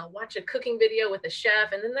home. And then I'll watch a cooking video with the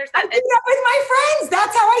chef. And then there's that. I do that with my friends.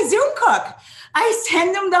 That's how I Zoom cook. I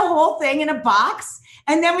send them the whole thing in a box,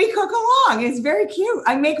 and then we cook along. It's very cute.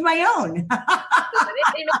 I make my own.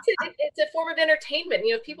 It's a form of entertainment.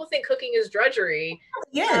 If people think cooking is drudgery,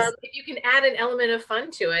 yes. If you can add an element of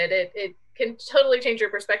fun to it, it can totally change your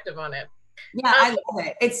perspective on it. Yeah, I love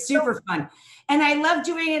it. It's super fun. And I love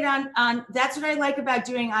doing it on that's what I like about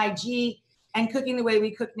doing IG and cooking the way we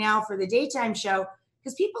cook now for the daytime show,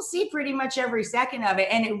 because people see pretty much every second of it.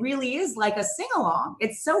 And it really is like a sing-along.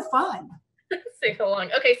 It's so fun.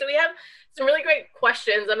 Sing-along. Okay, so we have some really great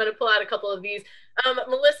questions. I'm going to pull out a couple of these.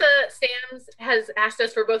 Melissa Stams has asked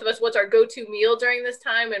us, for both of us, what's our go-to meal during this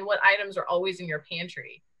time and what items are always in your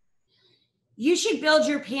pantry? You should build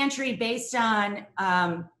your pantry based on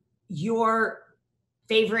your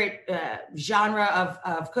favorite genre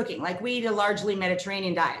of cooking. Like, we eat a largely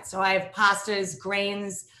Mediterranean diet. So I have pastas,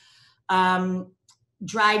 grains,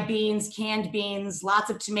 dried beans, canned beans, lots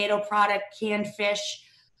of tomato product, canned fish,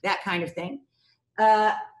 that kind of thing.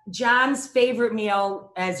 John's favorite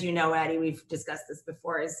meal, as you know, Addie, we've discussed this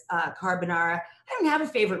before, is carbonara. I don't have a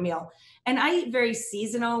favorite meal. And I eat very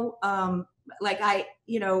seasonal.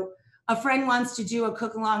 A friend wants to do a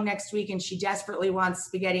cook along next week and she desperately wants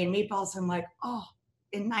spaghetti and meatballs. I'm like, oh,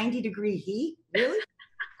 in 90-degree heat? Really?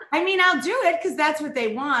 I mean, I'll do it because that's what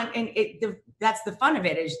they want. And that's the fun of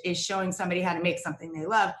it, is showing somebody how to make something they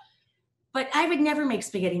love. But I would never make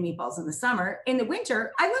spaghetti meatballs in the summer. In the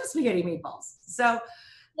winter, I love spaghetti meatballs. So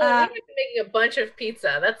we have been making a bunch of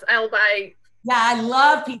pizza. I'll buy. Yeah, I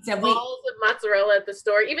love pizza. Balls of mozzarella at the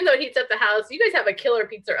store, even though it heats up the house. You guys have a killer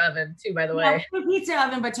pizza oven too, by the way. Pizza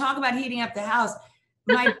oven, but talk about heating up the house.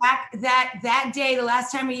 That day, the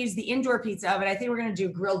last time we used the indoor pizza oven, I think we're going to do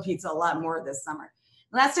grilled pizza a lot more this summer.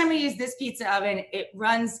 Last time we used this pizza oven, it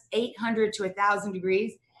runs 800 to 1,000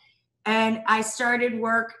 degrees. And I started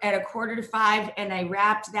work at 4:45 and I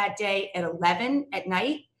wrapped that day at 11 at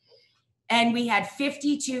night. And we had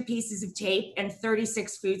 52 pieces of tape and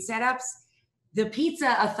 36 food setups. The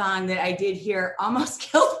pizza-a-thon that I did here almost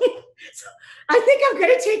killed me. So I think I'm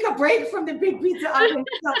going to take a break from the big pizza oven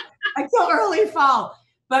until early fall.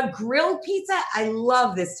 But grilled pizza, I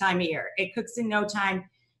love this time of year. It cooks in no time.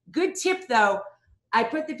 Good tip, though. I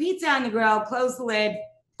put the pizza on the grill, close the lid,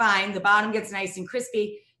 fine. The bottom gets nice and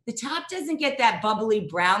crispy. The top doesn't get that bubbly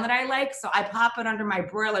brown that I like, so I pop it under my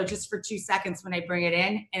broiler just for 2 seconds when I bring it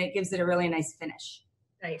in, and it gives it a really nice finish.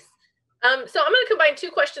 Nice. So I'm going to combine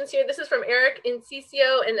two questions here. This is from Eric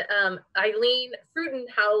Incicio and Eileen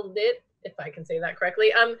Frutenhowlit, if I can say that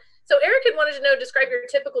correctly. So Eric had wanted to know, describe your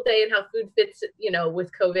typical day and how food fits,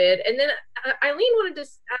 with COVID. And then Eileen wanted to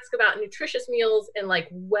ask about nutritious meals and like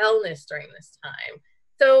wellness during this time.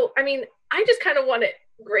 So, I mean, I just kind of want to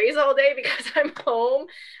graze all day because I'm home.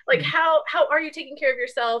 Like, how are you taking care of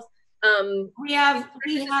yourself? We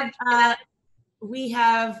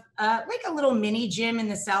have like a little mini gym in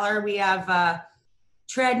the cellar. We have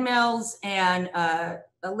treadmills and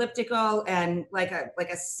elliptical and like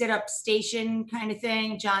a sit-up station kind of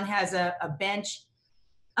thing. John has a bench.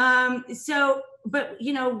 But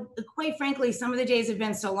quite frankly, some of the days have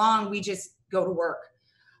been so long, we just go to work.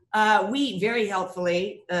 We eat very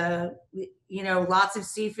healthfully, lots of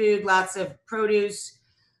seafood, lots of produce.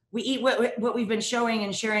 We eat what we've been showing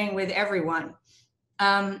and sharing with everyone.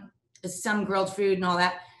 Some grilled food and all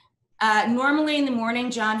that. Normally in the morning,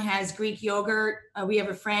 John has Greek yogurt. We have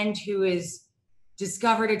a friend who has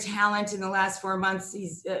discovered a talent in the last 4 months.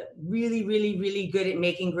 He's really, really, really good at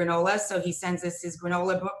making granola. So he sends us his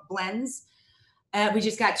granola blends. We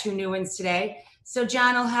just got 2 new ones today. So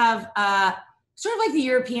John will have sort of like the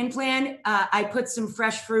European plan. I put some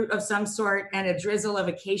fresh fruit of some sort and a drizzle of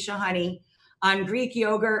acacia honey on Greek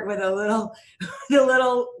yogurt with a little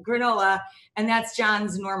granola, and that's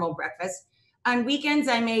John's normal breakfast. On weekends,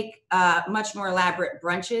 I make much more elaborate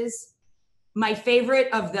brunches. My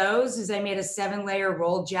favorite of those is I made a 7-layer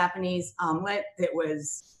rolled Japanese omelet that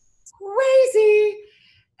was crazy,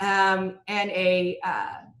 and a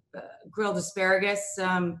grilled asparagus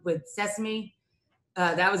with sesame.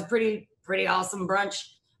 That was pretty awesome brunch.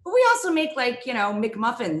 But we also make like,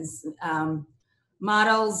 McMuffins,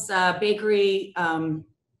 Models Bakery. I don't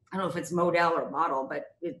know if it's Model or Model, but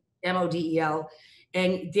it's Model.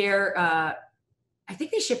 And they're, I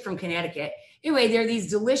think they ship from Connecticut. Anyway, they're these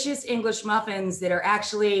delicious English muffins that are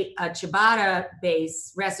actually a ciabatta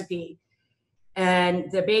base recipe.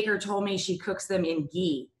 And the baker told me she cooks them in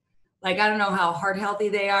ghee. Like, I don't know how heart healthy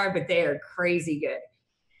they are, but they are crazy good.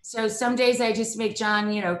 So some days I just make John,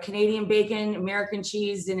 Canadian bacon, American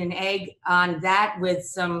cheese, and an egg on that with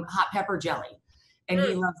some hot pepper jelly. And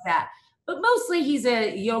he loves that. But mostly he's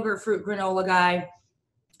a yogurt fruit granola guy.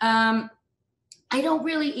 I don't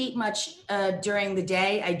really eat much during the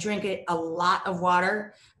day. I drink a lot of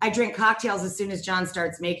water. I drink cocktails as soon as John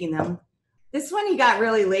starts making them. This one, he got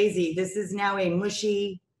really lazy. This is now a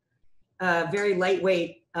mushy, very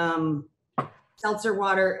lightweight seltzer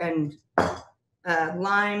water and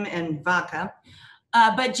lime and vodka.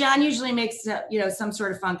 But John usually makes, some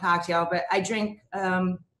sort of fun cocktail. But I drink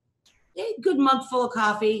a good mug full of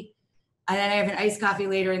coffee. And then I have an iced coffee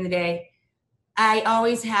later in the day. I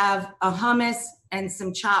always have a hummus and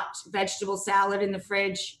some chopped vegetable salad in the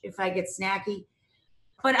fridge if I get snacky.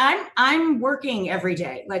 But I'm working every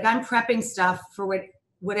day. Like, I'm prepping stuff for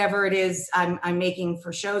whatever it is I'm making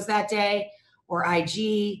for shows that day, or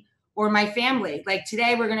IG, or my family. Like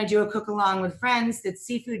today, we're going to do a cook along with friends that's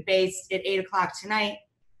seafood based at 8:00 tonight.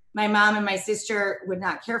 My mom and my sister would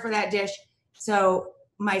not care for that dish. So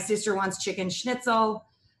my sister wants chicken schnitzel.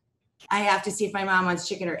 I have to see if my mom wants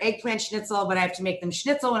chicken or eggplant schnitzel, but I have to make them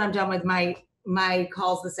schnitzel when I'm done with my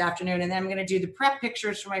calls this afternoon. And then I'm going to do the prep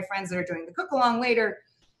pictures for my friends that are doing the cook along later.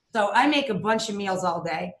 So I make a bunch of meals all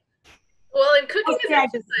day. Well, and cooking is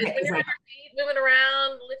exercise. When you're on your feet, moving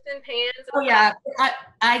around, lifting pans. Oh yeah,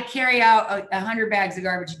 I carry out 100 bags of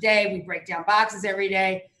garbage a day. We break down boxes every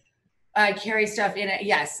day. I carry stuff in it.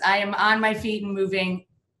 Yes, I am on my feet and moving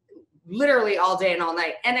literally all day and all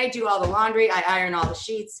night. And I do all the laundry. I iron all the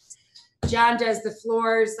sheets. John does the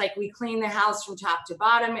floors. Like, we clean the house from top to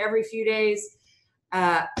bottom every few days.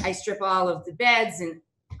 I strip all of the beds and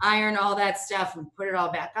iron all that stuff and put it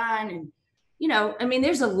all back on. And,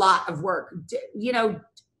 there's a lot of work.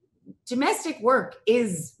 Domestic work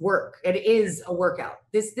is work. It is a workout.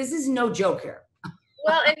 This is no joke here.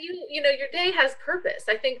 Well, and your day has purpose.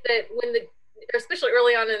 I think that especially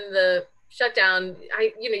early on in the shutdown,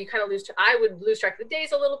 you kind of I would lose track of the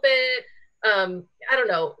days a little bit. I don't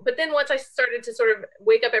know. But then once I started to sort of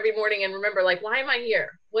wake up every morning and remember, like, why am I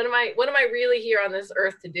here? What am I really here on this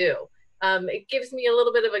earth to do? It gives me a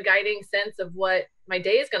little bit of a guiding sense of what my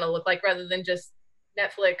day is going to look like, rather than just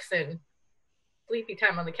Netflix and sleepy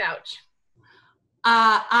time on the couch.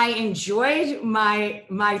 I enjoyed my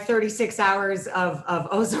 36 hours of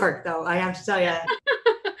Ozark, though. I have to tell you,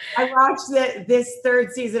 I watched this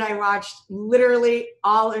third season. I watched literally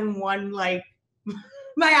all in one, like,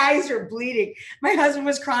 my eyes were bleeding. My husband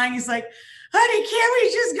was crying. He's like, honey, can't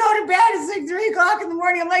we just go to bed? It's like 3:00 in the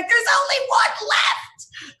morning. I'm like, there's only one left.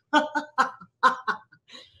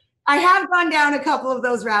 I have gone down a couple of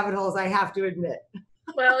those rabbit holes, I have to admit.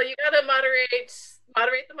 Well, you got to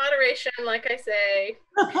moderate the moderation, like I say.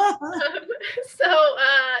 So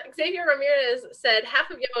Xavier Ramirez said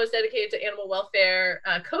half of Gimmo is dedicated to animal welfare,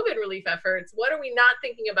 COVID relief efforts. What are we not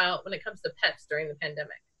thinking about when it comes to pets during the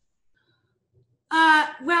pandemic?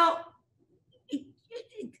 Well,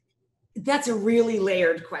 that's a really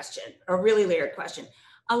layered question.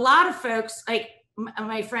 A lot of folks, like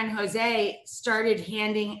my friend Jose, started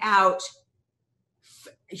handing out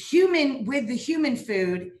human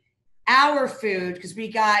food, our food, because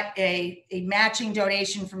we got a matching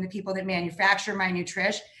donation from the people that manufacture My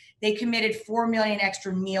Nutrish. They committed 4 million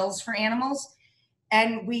extra meals for animals.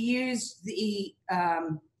 And we used the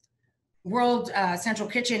World Central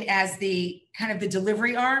Kitchen as the kind of the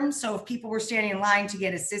delivery arm. So if people were standing in line to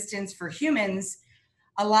get assistance for humans,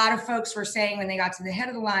 a lot of folks were saying when they got to the head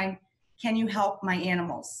of the line, can you help my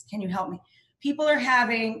animals? Can you help me? People are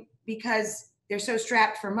having, because they're so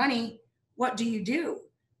strapped for money, what do?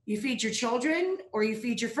 You feed your children or you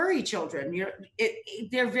feed your furry children.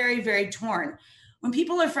 They're very, very torn. When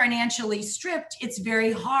people are financially stripped, it's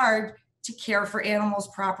very hard to care for animals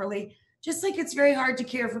properly, just like it's very hard to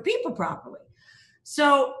care for people properly.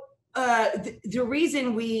 So the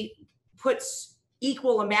reason we put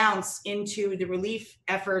equal amounts into the relief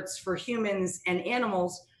efforts for humans and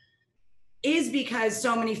animals is because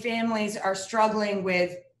so many families are struggling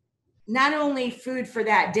with not only food for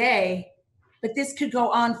that day, but this could go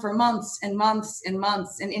on for months and months and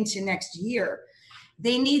months and into next year.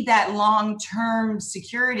 They need that long-term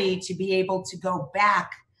security to be able to go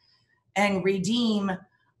back and redeem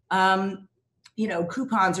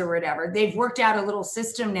coupons or whatever. They've worked out a little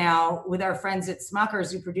system now with our friends at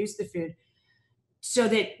Smucker's who produce the food, so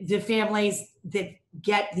that the families that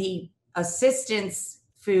get the assistance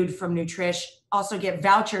food from Nutrish also get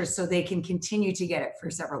vouchers so they can continue to get it for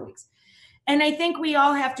several weeks. And I think we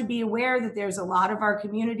all have to be aware that there's a lot of our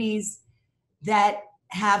communities that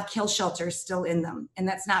have kill shelters still in them. And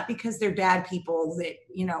that's not because they're bad people that,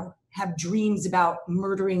 have dreams about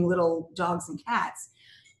murdering little dogs and cats.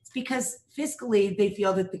 It's because fiscally they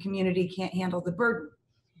feel that the community can't handle the burden.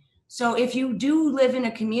 So if you do live in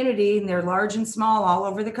a community, and they're large and small all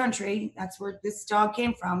over the country, that's where this dog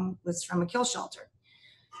came from, was from a kill shelter.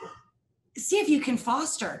 See if you can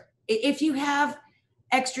foster. If you have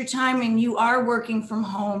extra time and you are working from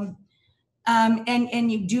home, and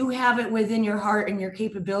you do have it within your heart and your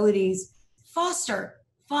capabilities, foster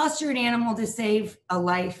an animal to save a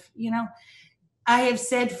life. I have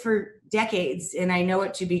said for decades, and I know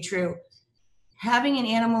it to be true, having an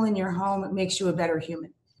animal in your home makes you a better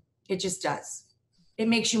human. It just does. It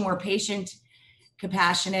makes you more patient,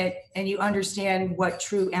 compassionate, and you understand what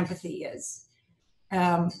true empathy is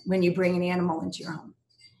when you bring an animal into your home.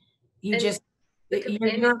 You're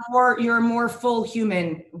a more full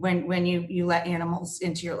human when you let animals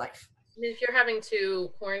into your life. And if you're having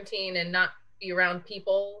to quarantine and not be around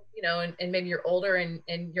people, and maybe you're older and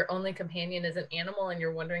your only companion is an animal and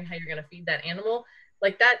you're wondering how you're going to feed that animal,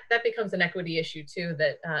 like that becomes an equity issue too,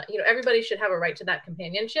 that, everybody should have a right to that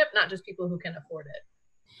companionship, not just people who can afford it.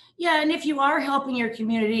 Yeah. And if you are helping your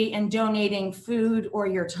community and donating food or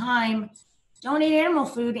your time, donate animal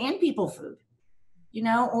food and people food,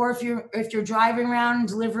 or if you're driving around and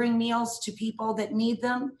delivering meals to people that need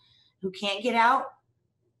them, who can't get out,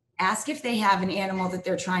 ask if they have an animal that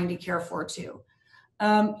they're trying to care for too.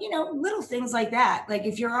 Little things like that. Like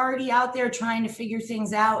if you're already out there trying to figure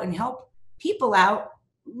things out and help people out,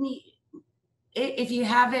 if you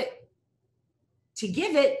have it to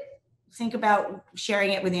give it, think about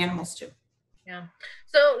sharing it with animals too. Yeah.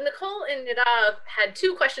 So Nicole and Nadav had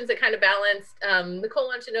two questions that kind of balanced. Nicole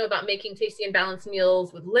wanted to know about making tasty and balanced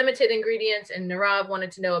meals with limited ingredients, and Nadav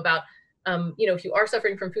wanted to know about, if you are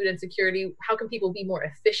suffering from food insecurity, how can people be more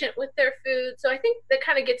efficient with their food? So I think that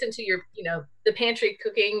kind of gets into your, the pantry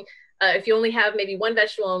cooking. If you only have maybe one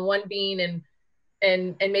vegetable and one bean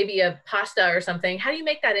and maybe a pasta or something, how do you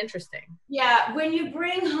make that interesting? Yeah, when you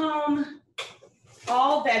bring home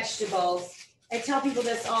all vegetables, I tell people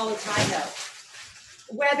this all the time though.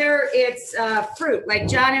 Whether it's fruit, like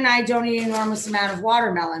John and I don't eat an enormous amount of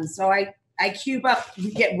watermelon, so I cube up,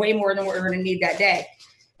 you get way more than what we're going to need that day.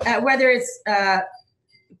 Whether it's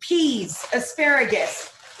peas,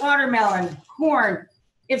 asparagus, watermelon, corn,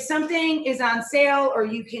 if something is on sale or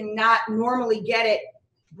you cannot normally get it,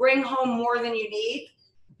 bring home more than you need,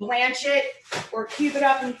 blanch it or cube it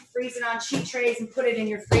up and freeze it on sheet trays and put it in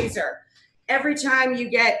your freezer. Every time you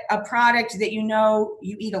get a product that you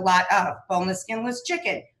eat a lot of, boneless, skinless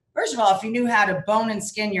chicken. First of all, if you knew how to bone and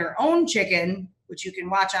skin your own chicken, which you can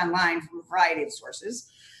watch online from a variety of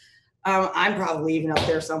sources, I'm probably even up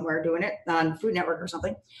there somewhere doing it on Food Network or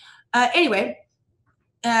something.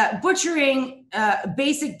 Butchering,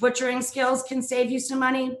 basic butchering skills can save you some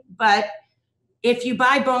money, but if you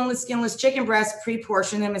buy boneless, skinless chicken breasts,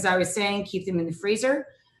 pre-portion them, as I was saying, keep them in the freezer.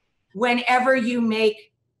 Whenever you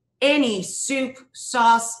make any soup,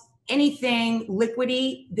 sauce, anything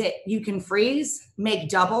liquidy that you can freeze, make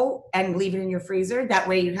double and leave it in your freezer. That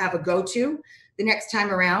way you have a go-to the next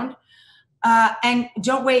time around. And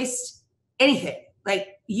don't waste anything.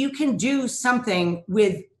 Like you can do something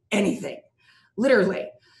with anything, literally.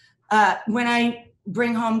 When I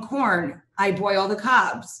bring home corn, I boil the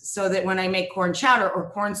cobs so that when I make corn chowder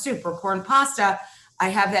or corn soup or corn pasta, I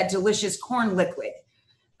have that delicious corn liquid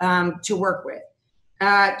to work with.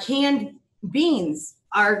 Canned beans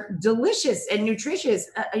are delicious and nutritious.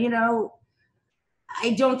 I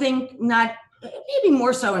don't think maybe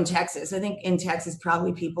more so in Texas. I think in Texas,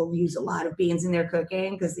 probably people use a lot of beans in their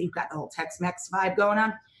cooking because you've got the whole Tex-Mex vibe going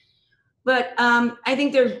on. But I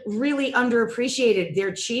think they're really underappreciated.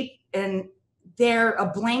 They're cheap and they're a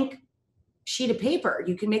blank sheet of paper.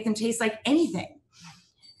 You can make them taste like anything.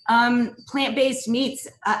 Plant-based meats,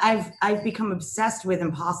 I've become obsessed with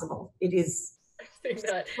Impossible. It is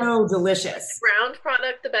so delicious. Ground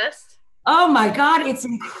product, the best? Oh my God, it's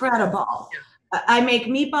incredible. Yeah. I make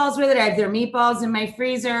meatballs with it. I have their meatballs in my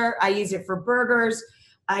freezer. I use it for burgers.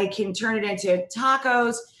 I can turn it into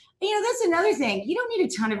tacos. That's another thing. You don't need a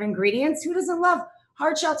ton of ingredients. Who doesn't love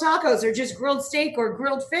hard shell tacos or just grilled steak or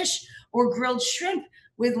grilled fish or grilled shrimp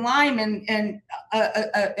with lime and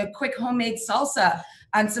a quick homemade salsa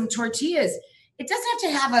on some tortillas? It doesn't have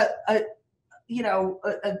to have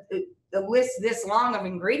the list this long of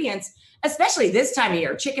ingredients, especially this time of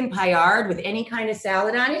year. Chicken paillard with any kind of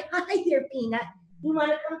salad on it. Hi there, Peanut. You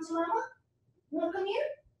want to come to Mama? You want to come here?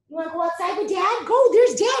 You want to go outside with Dad? Go.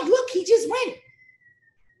 There's Dad. Look, he just went.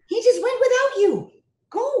 He just went without you.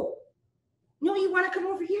 Go. No, you want to come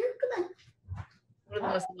over here? Come on. One of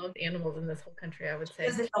the most loved animals in this whole country, I would say.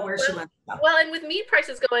 Doesn't know where she wants to go. Well, and with meat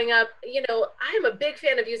prices going up, you know, I'm a big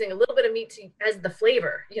fan of using a little bit of meat as the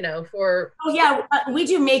flavor, you know, for. Oh yeah, we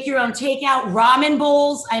do make your own takeout ramen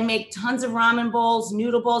bowls. I make tons of ramen bowls,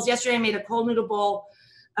 noodle bowls. Yesterday I made a cold noodle bowl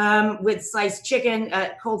with sliced chicken,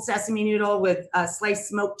 cold sesame noodle with sliced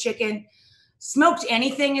smoked chicken. Smoked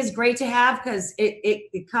anything is great to have because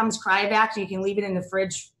it comes cryovac and you can leave it in the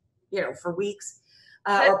fridge, you know, for weeks.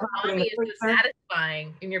 Or is so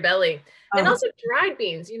satisfying in your belly. And also dried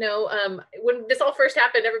beans, you know, when this all first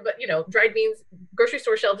happened, everybody, you know, dried beans, grocery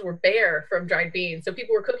store shelves were bare from dried beans. So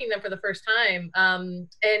people were cooking them for the first time. And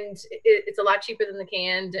it's a lot cheaper than the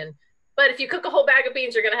canned. But if you cook a whole bag of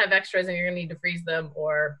beans, you're going to have extras and you're going to need to freeze them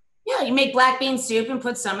or. Yeah, you make black bean soup and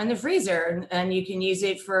put some in the freezer and you can use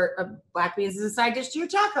it for black beans as a side dish to your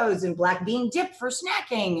tacos and black bean dip for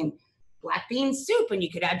snacking and black bean soup, and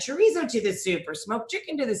you could add chorizo to the soup or smoked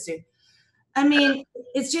chicken to the soup. I mean,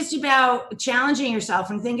 it's just about challenging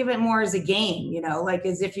yourself and think of it more as a game, you know, like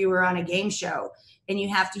as if you were on a game show and you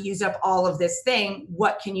have to use up all of this thing.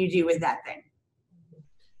 What can you do with that thing?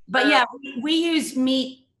 But yeah, we use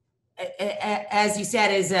meat, as you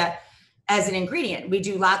said, as an ingredient. We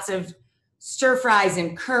do lots of stir fries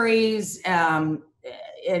and curries and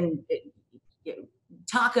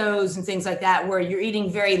tacos and things like that, where you're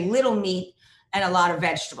eating very little meat and a lot of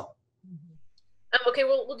vegetable. Okay,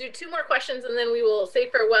 we'll do two more questions and then we will say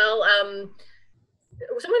farewell.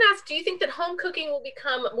 Someone asked, do you think that home cooking will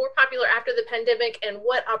become more popular after the pandemic, and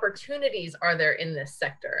what opportunities are there in this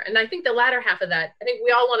sector? And I think the latter half of that, I think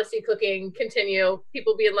we all want to see cooking continue,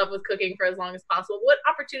 people be in love with cooking for as long as possible. What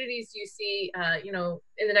opportunities do you see, you know,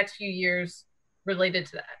 in the next few years related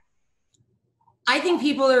to that? I think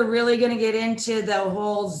people are really going to get into the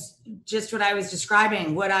whole, just what I was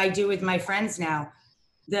describing, what I do with my friends now,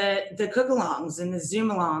 the cook-alongs and the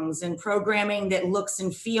Zoom-alongs and programming that looks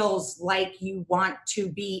and feels like you want to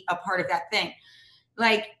be a part of that thing.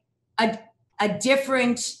 Like a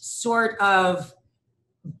different sort of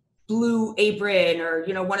Blue Apron or,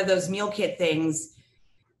 you know, one of those meal kit things.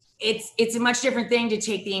 It's a much different thing to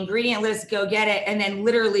take the ingredient list, go get it, and then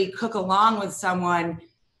literally cook along with someone.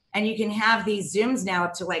 And you can have these Zooms now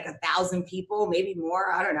up to like 1,000 people, maybe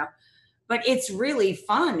more, I don't know. But it's really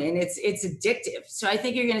fun and it's addictive. So I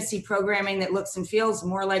think you're going to see programming that looks and feels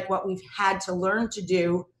more like what we've had to learn to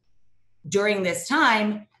do during this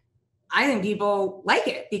time. I think people like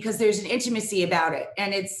it because there's an intimacy about it,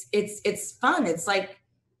 and it's fun. It's like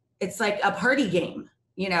a party game,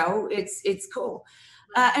 you know. It's cool,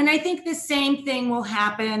 and I think the same thing will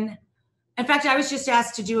happen. In fact, I was just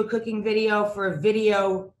asked to do a cooking video for a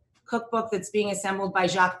video cookbook that's being assembled by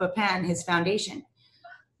Jacques Pepin, his foundation.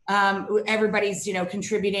 Everybody's, you know,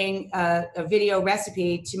 contributing a video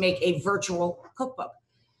recipe to make a virtual cookbook.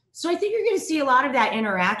 So I think you're going to see a lot of that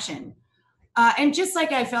interaction. And just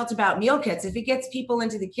like I felt about meal kits, if it gets people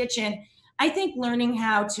into the kitchen, I think learning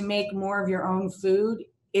how to make more of your own food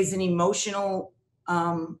is an emotional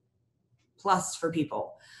plus for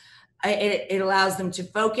people. It allows them to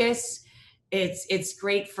focus. It's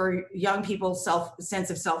great for young people's sense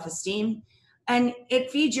of self-esteem. And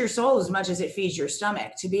it feeds your soul as much as it feeds your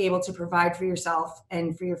stomach to be able to provide for yourself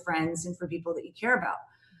and for your friends and for people that you care about.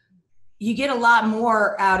 You get a lot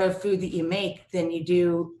more out of food that you make than you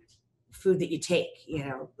do food that you take. You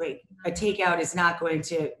know, like a takeout is not going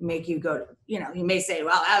to make you go to, you know, you may say,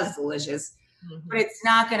 well, that was delicious, but it's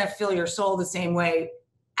not going to fill your soul the same way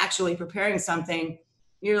actually preparing something.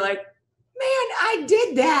 You're like, man, I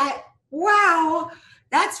did that. Wow,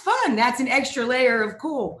 that's fun. That's an extra layer of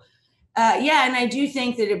cool. Yeah, and I do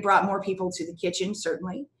think that it brought more people to the kitchen,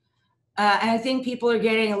 certainly. And I think people are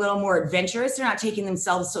getting a little more adventurous. They're not taking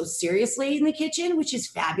themselves so seriously in the kitchen, which is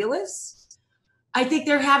fabulous. I think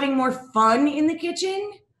they're having more fun in the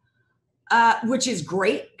kitchen, which is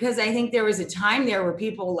great, because I think there was a time there where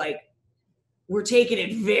people like were taking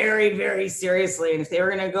it very, very seriously. And if they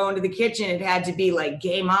were going to go into the kitchen, it had to be like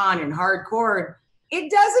game on and hardcore.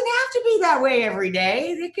 It doesn't have to be that way every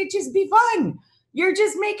day. It could just be fun. You're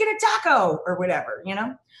just making a taco or whatever, you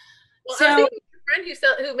know? Well, so, I think your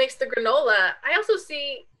friend who makes the granola, I also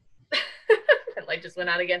see, that light just went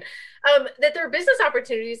out again, that there are business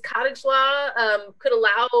opportunities. Cottage law could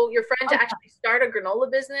allow your friend to actually start a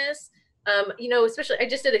granola business. You know, especially, I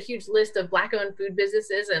just did a huge list of Black-owned food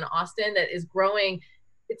businesses in Austin that is growing.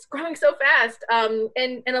 it's growing so fast.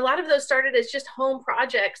 And a lot of those started as just home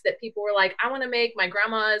projects that people were like, I want to make my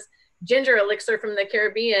grandma's ginger elixir from the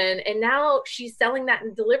Caribbean. And now she's selling that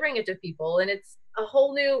and delivering it to people. And it's a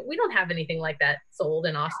whole new, we don't have anything like that sold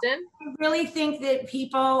in Austin. I really think that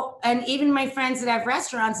people, and even my friends that have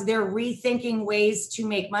restaurants, they're rethinking ways to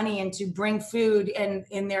make money and to bring food and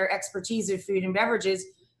in their expertise of food and beverages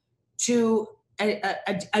to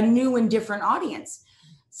a new and different audience.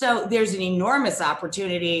 So there's an enormous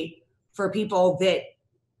opportunity for people that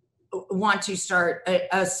want to start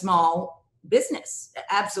a small business.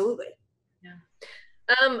 Absolutely.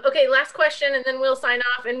 Yeah. Okay, last question, and then we'll sign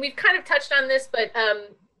off. And we've kind of touched on this, but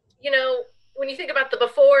you know, when you think about the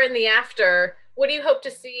before and the after, what do you hope to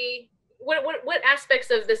see? What aspects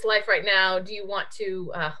of this life right now do you want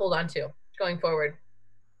to hold on to going forward?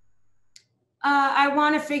 I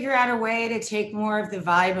want to figure out a way to take more of the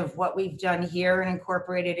vibe of what we've done here and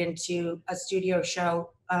incorporate it into a studio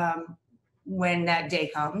show when that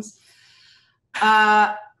day comes.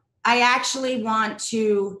 I actually want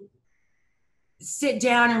to sit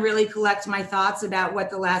down and really collect my thoughts about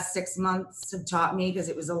what the last 6 months have taught me, because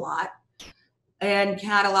it was a lot, and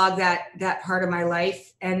catalog that part of my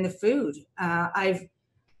life and the food. I've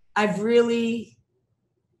really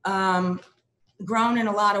grown in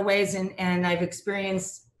a lot of ways, and I've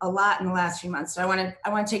experienced a lot in the last few months. So I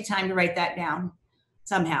want to take time to write that down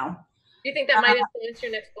somehow. Do you think that might influence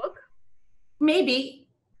your next book? Maybe.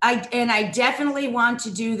 I definitely want to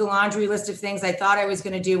do the laundry list of things I thought I was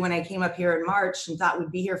going to do when I came up here in March and thought we'd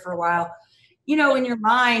be here for a while. You know, in your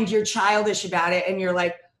mind, you're childish about it, and you're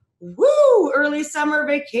like, woo, early summer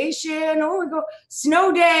vacation, oh, we go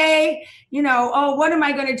snow day, you know, oh, what am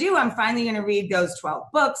I going to do? I'm finally going to read those 12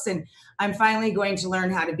 books, and I'm finally going to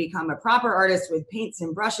learn how to become a proper artist with paints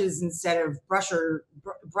and brushes instead of brush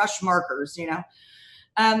markers, you know?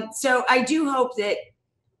 So I do hope that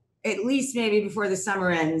at least maybe before the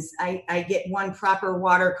summer ends, I get one proper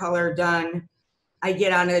watercolor done. I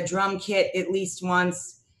get on a drum kit at least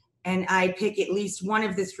once, and I pick at least one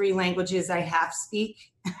of the 3 languages I half speak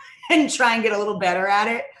and try and get a little better at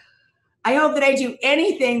it. I hope that I do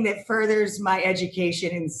anything that furthers my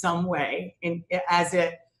education in some way, as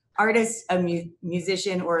an artist, a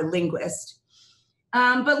musician, or a linguist.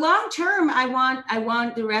 But long term, I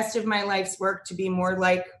want the rest of my life's work to be more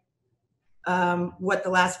like what the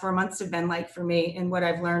last 4 months have been like for me and what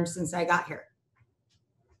I've learned since I got here.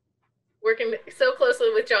 Working so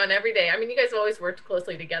closely with John every day. I mean, you guys have always worked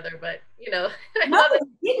closely together, but you know. No,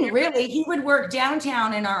 he didn't really. He would work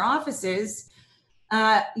downtown in our offices.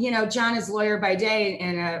 You know, John is lawyer by day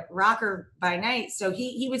and a rocker by night. So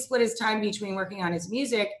he would split his time between working on his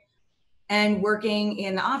music and working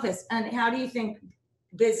in the office. And how do you think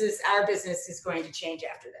our business is going to change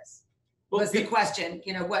after this? Was the question.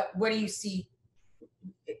 You know, what do you see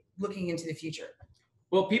looking into the future?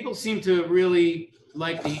 Well, people seem to really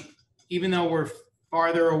like even though we're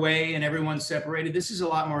farther away and everyone's separated, this is a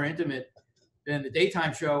lot more intimate than the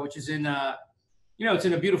daytime show, which is in, you know, it's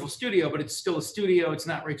in a beautiful studio, but it's still a studio. It's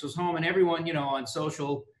not Rachel's home. And everyone, you know, on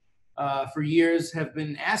social for years have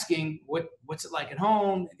been asking, what's it like at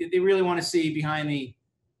home? They really want to see behind the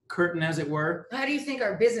curtain, as it were. How do you think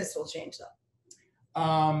our business will change,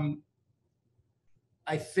 though?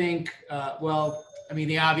 I think, well, I mean,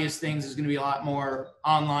 the obvious things is going to be a lot more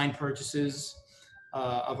online purchases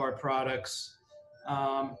of our products.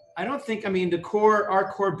 I don't think, I mean,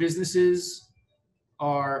 our core businesses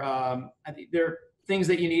are, I think they're things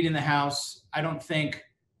that you need in the house. I don't think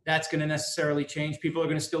that's going to necessarily change. People are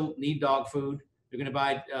going to still need dog food. They're going to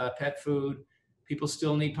buy pet food. People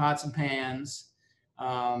still need pots and pans.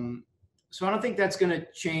 So I don't think that's going to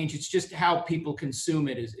change. It's just how people consume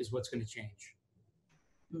it is what's going to change.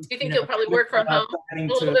 Do you think you'll probably work from home a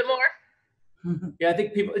little bit more? Yeah, I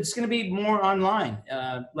think it's going to be more online,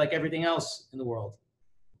 like everything else in the world.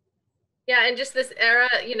 Yeah, and just this era,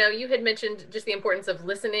 you know, you had mentioned just the importance of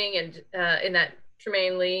listening and in that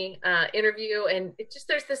Tremaine Lee interview, and it just,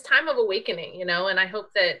 there's this time of awakening, you know, and I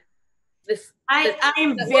hope that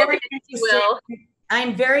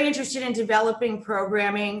I'm very interested in developing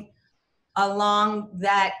programming along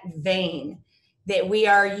that vein, that we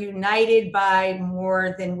are united by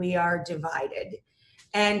more than we are divided,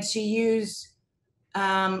 and to use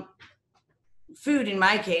food in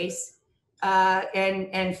my case,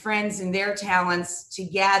 and friends and their talents to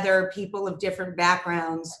gather people of different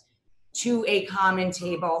backgrounds to a common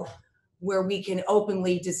table where we can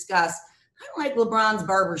openly discuss, kind of like LeBron's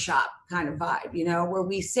barbershop kind of vibe, you know, where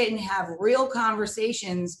we sit and have real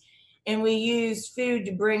conversations, and we use food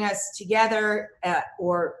to bring us together,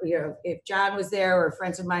 or, you know, if John was there, or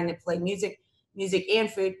friends of mine that play music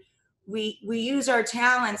and food, we use our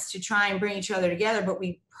talents to try and bring each other together, but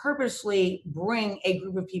we purposely bring a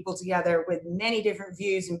group of people together with many different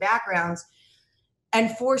views and backgrounds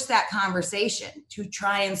and force that conversation to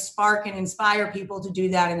try and spark and inspire people to do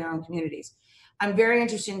that in their own communities. I'm very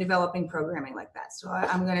interested in developing programming like that. So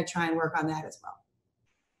I'm going to try and work on that as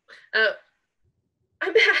well.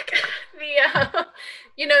 I'm back.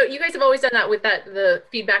 You guys have always done that with the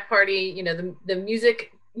feedback party, the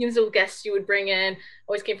musical guests you would bring in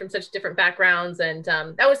always came from such different backgrounds. And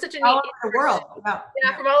that was such a neat all over the world.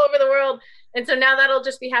 Yeah, from all over the world. And so now that'll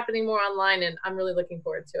just be happening more online, and I'm really looking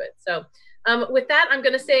forward to it. So with that, I'm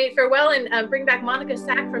going to say farewell and bring back Monica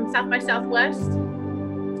Sack from South by Southwest.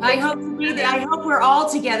 I hope to be there. I hope we're all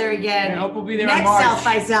together again. I hope we'll be there next in March. South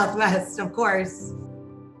by Southwest, of course.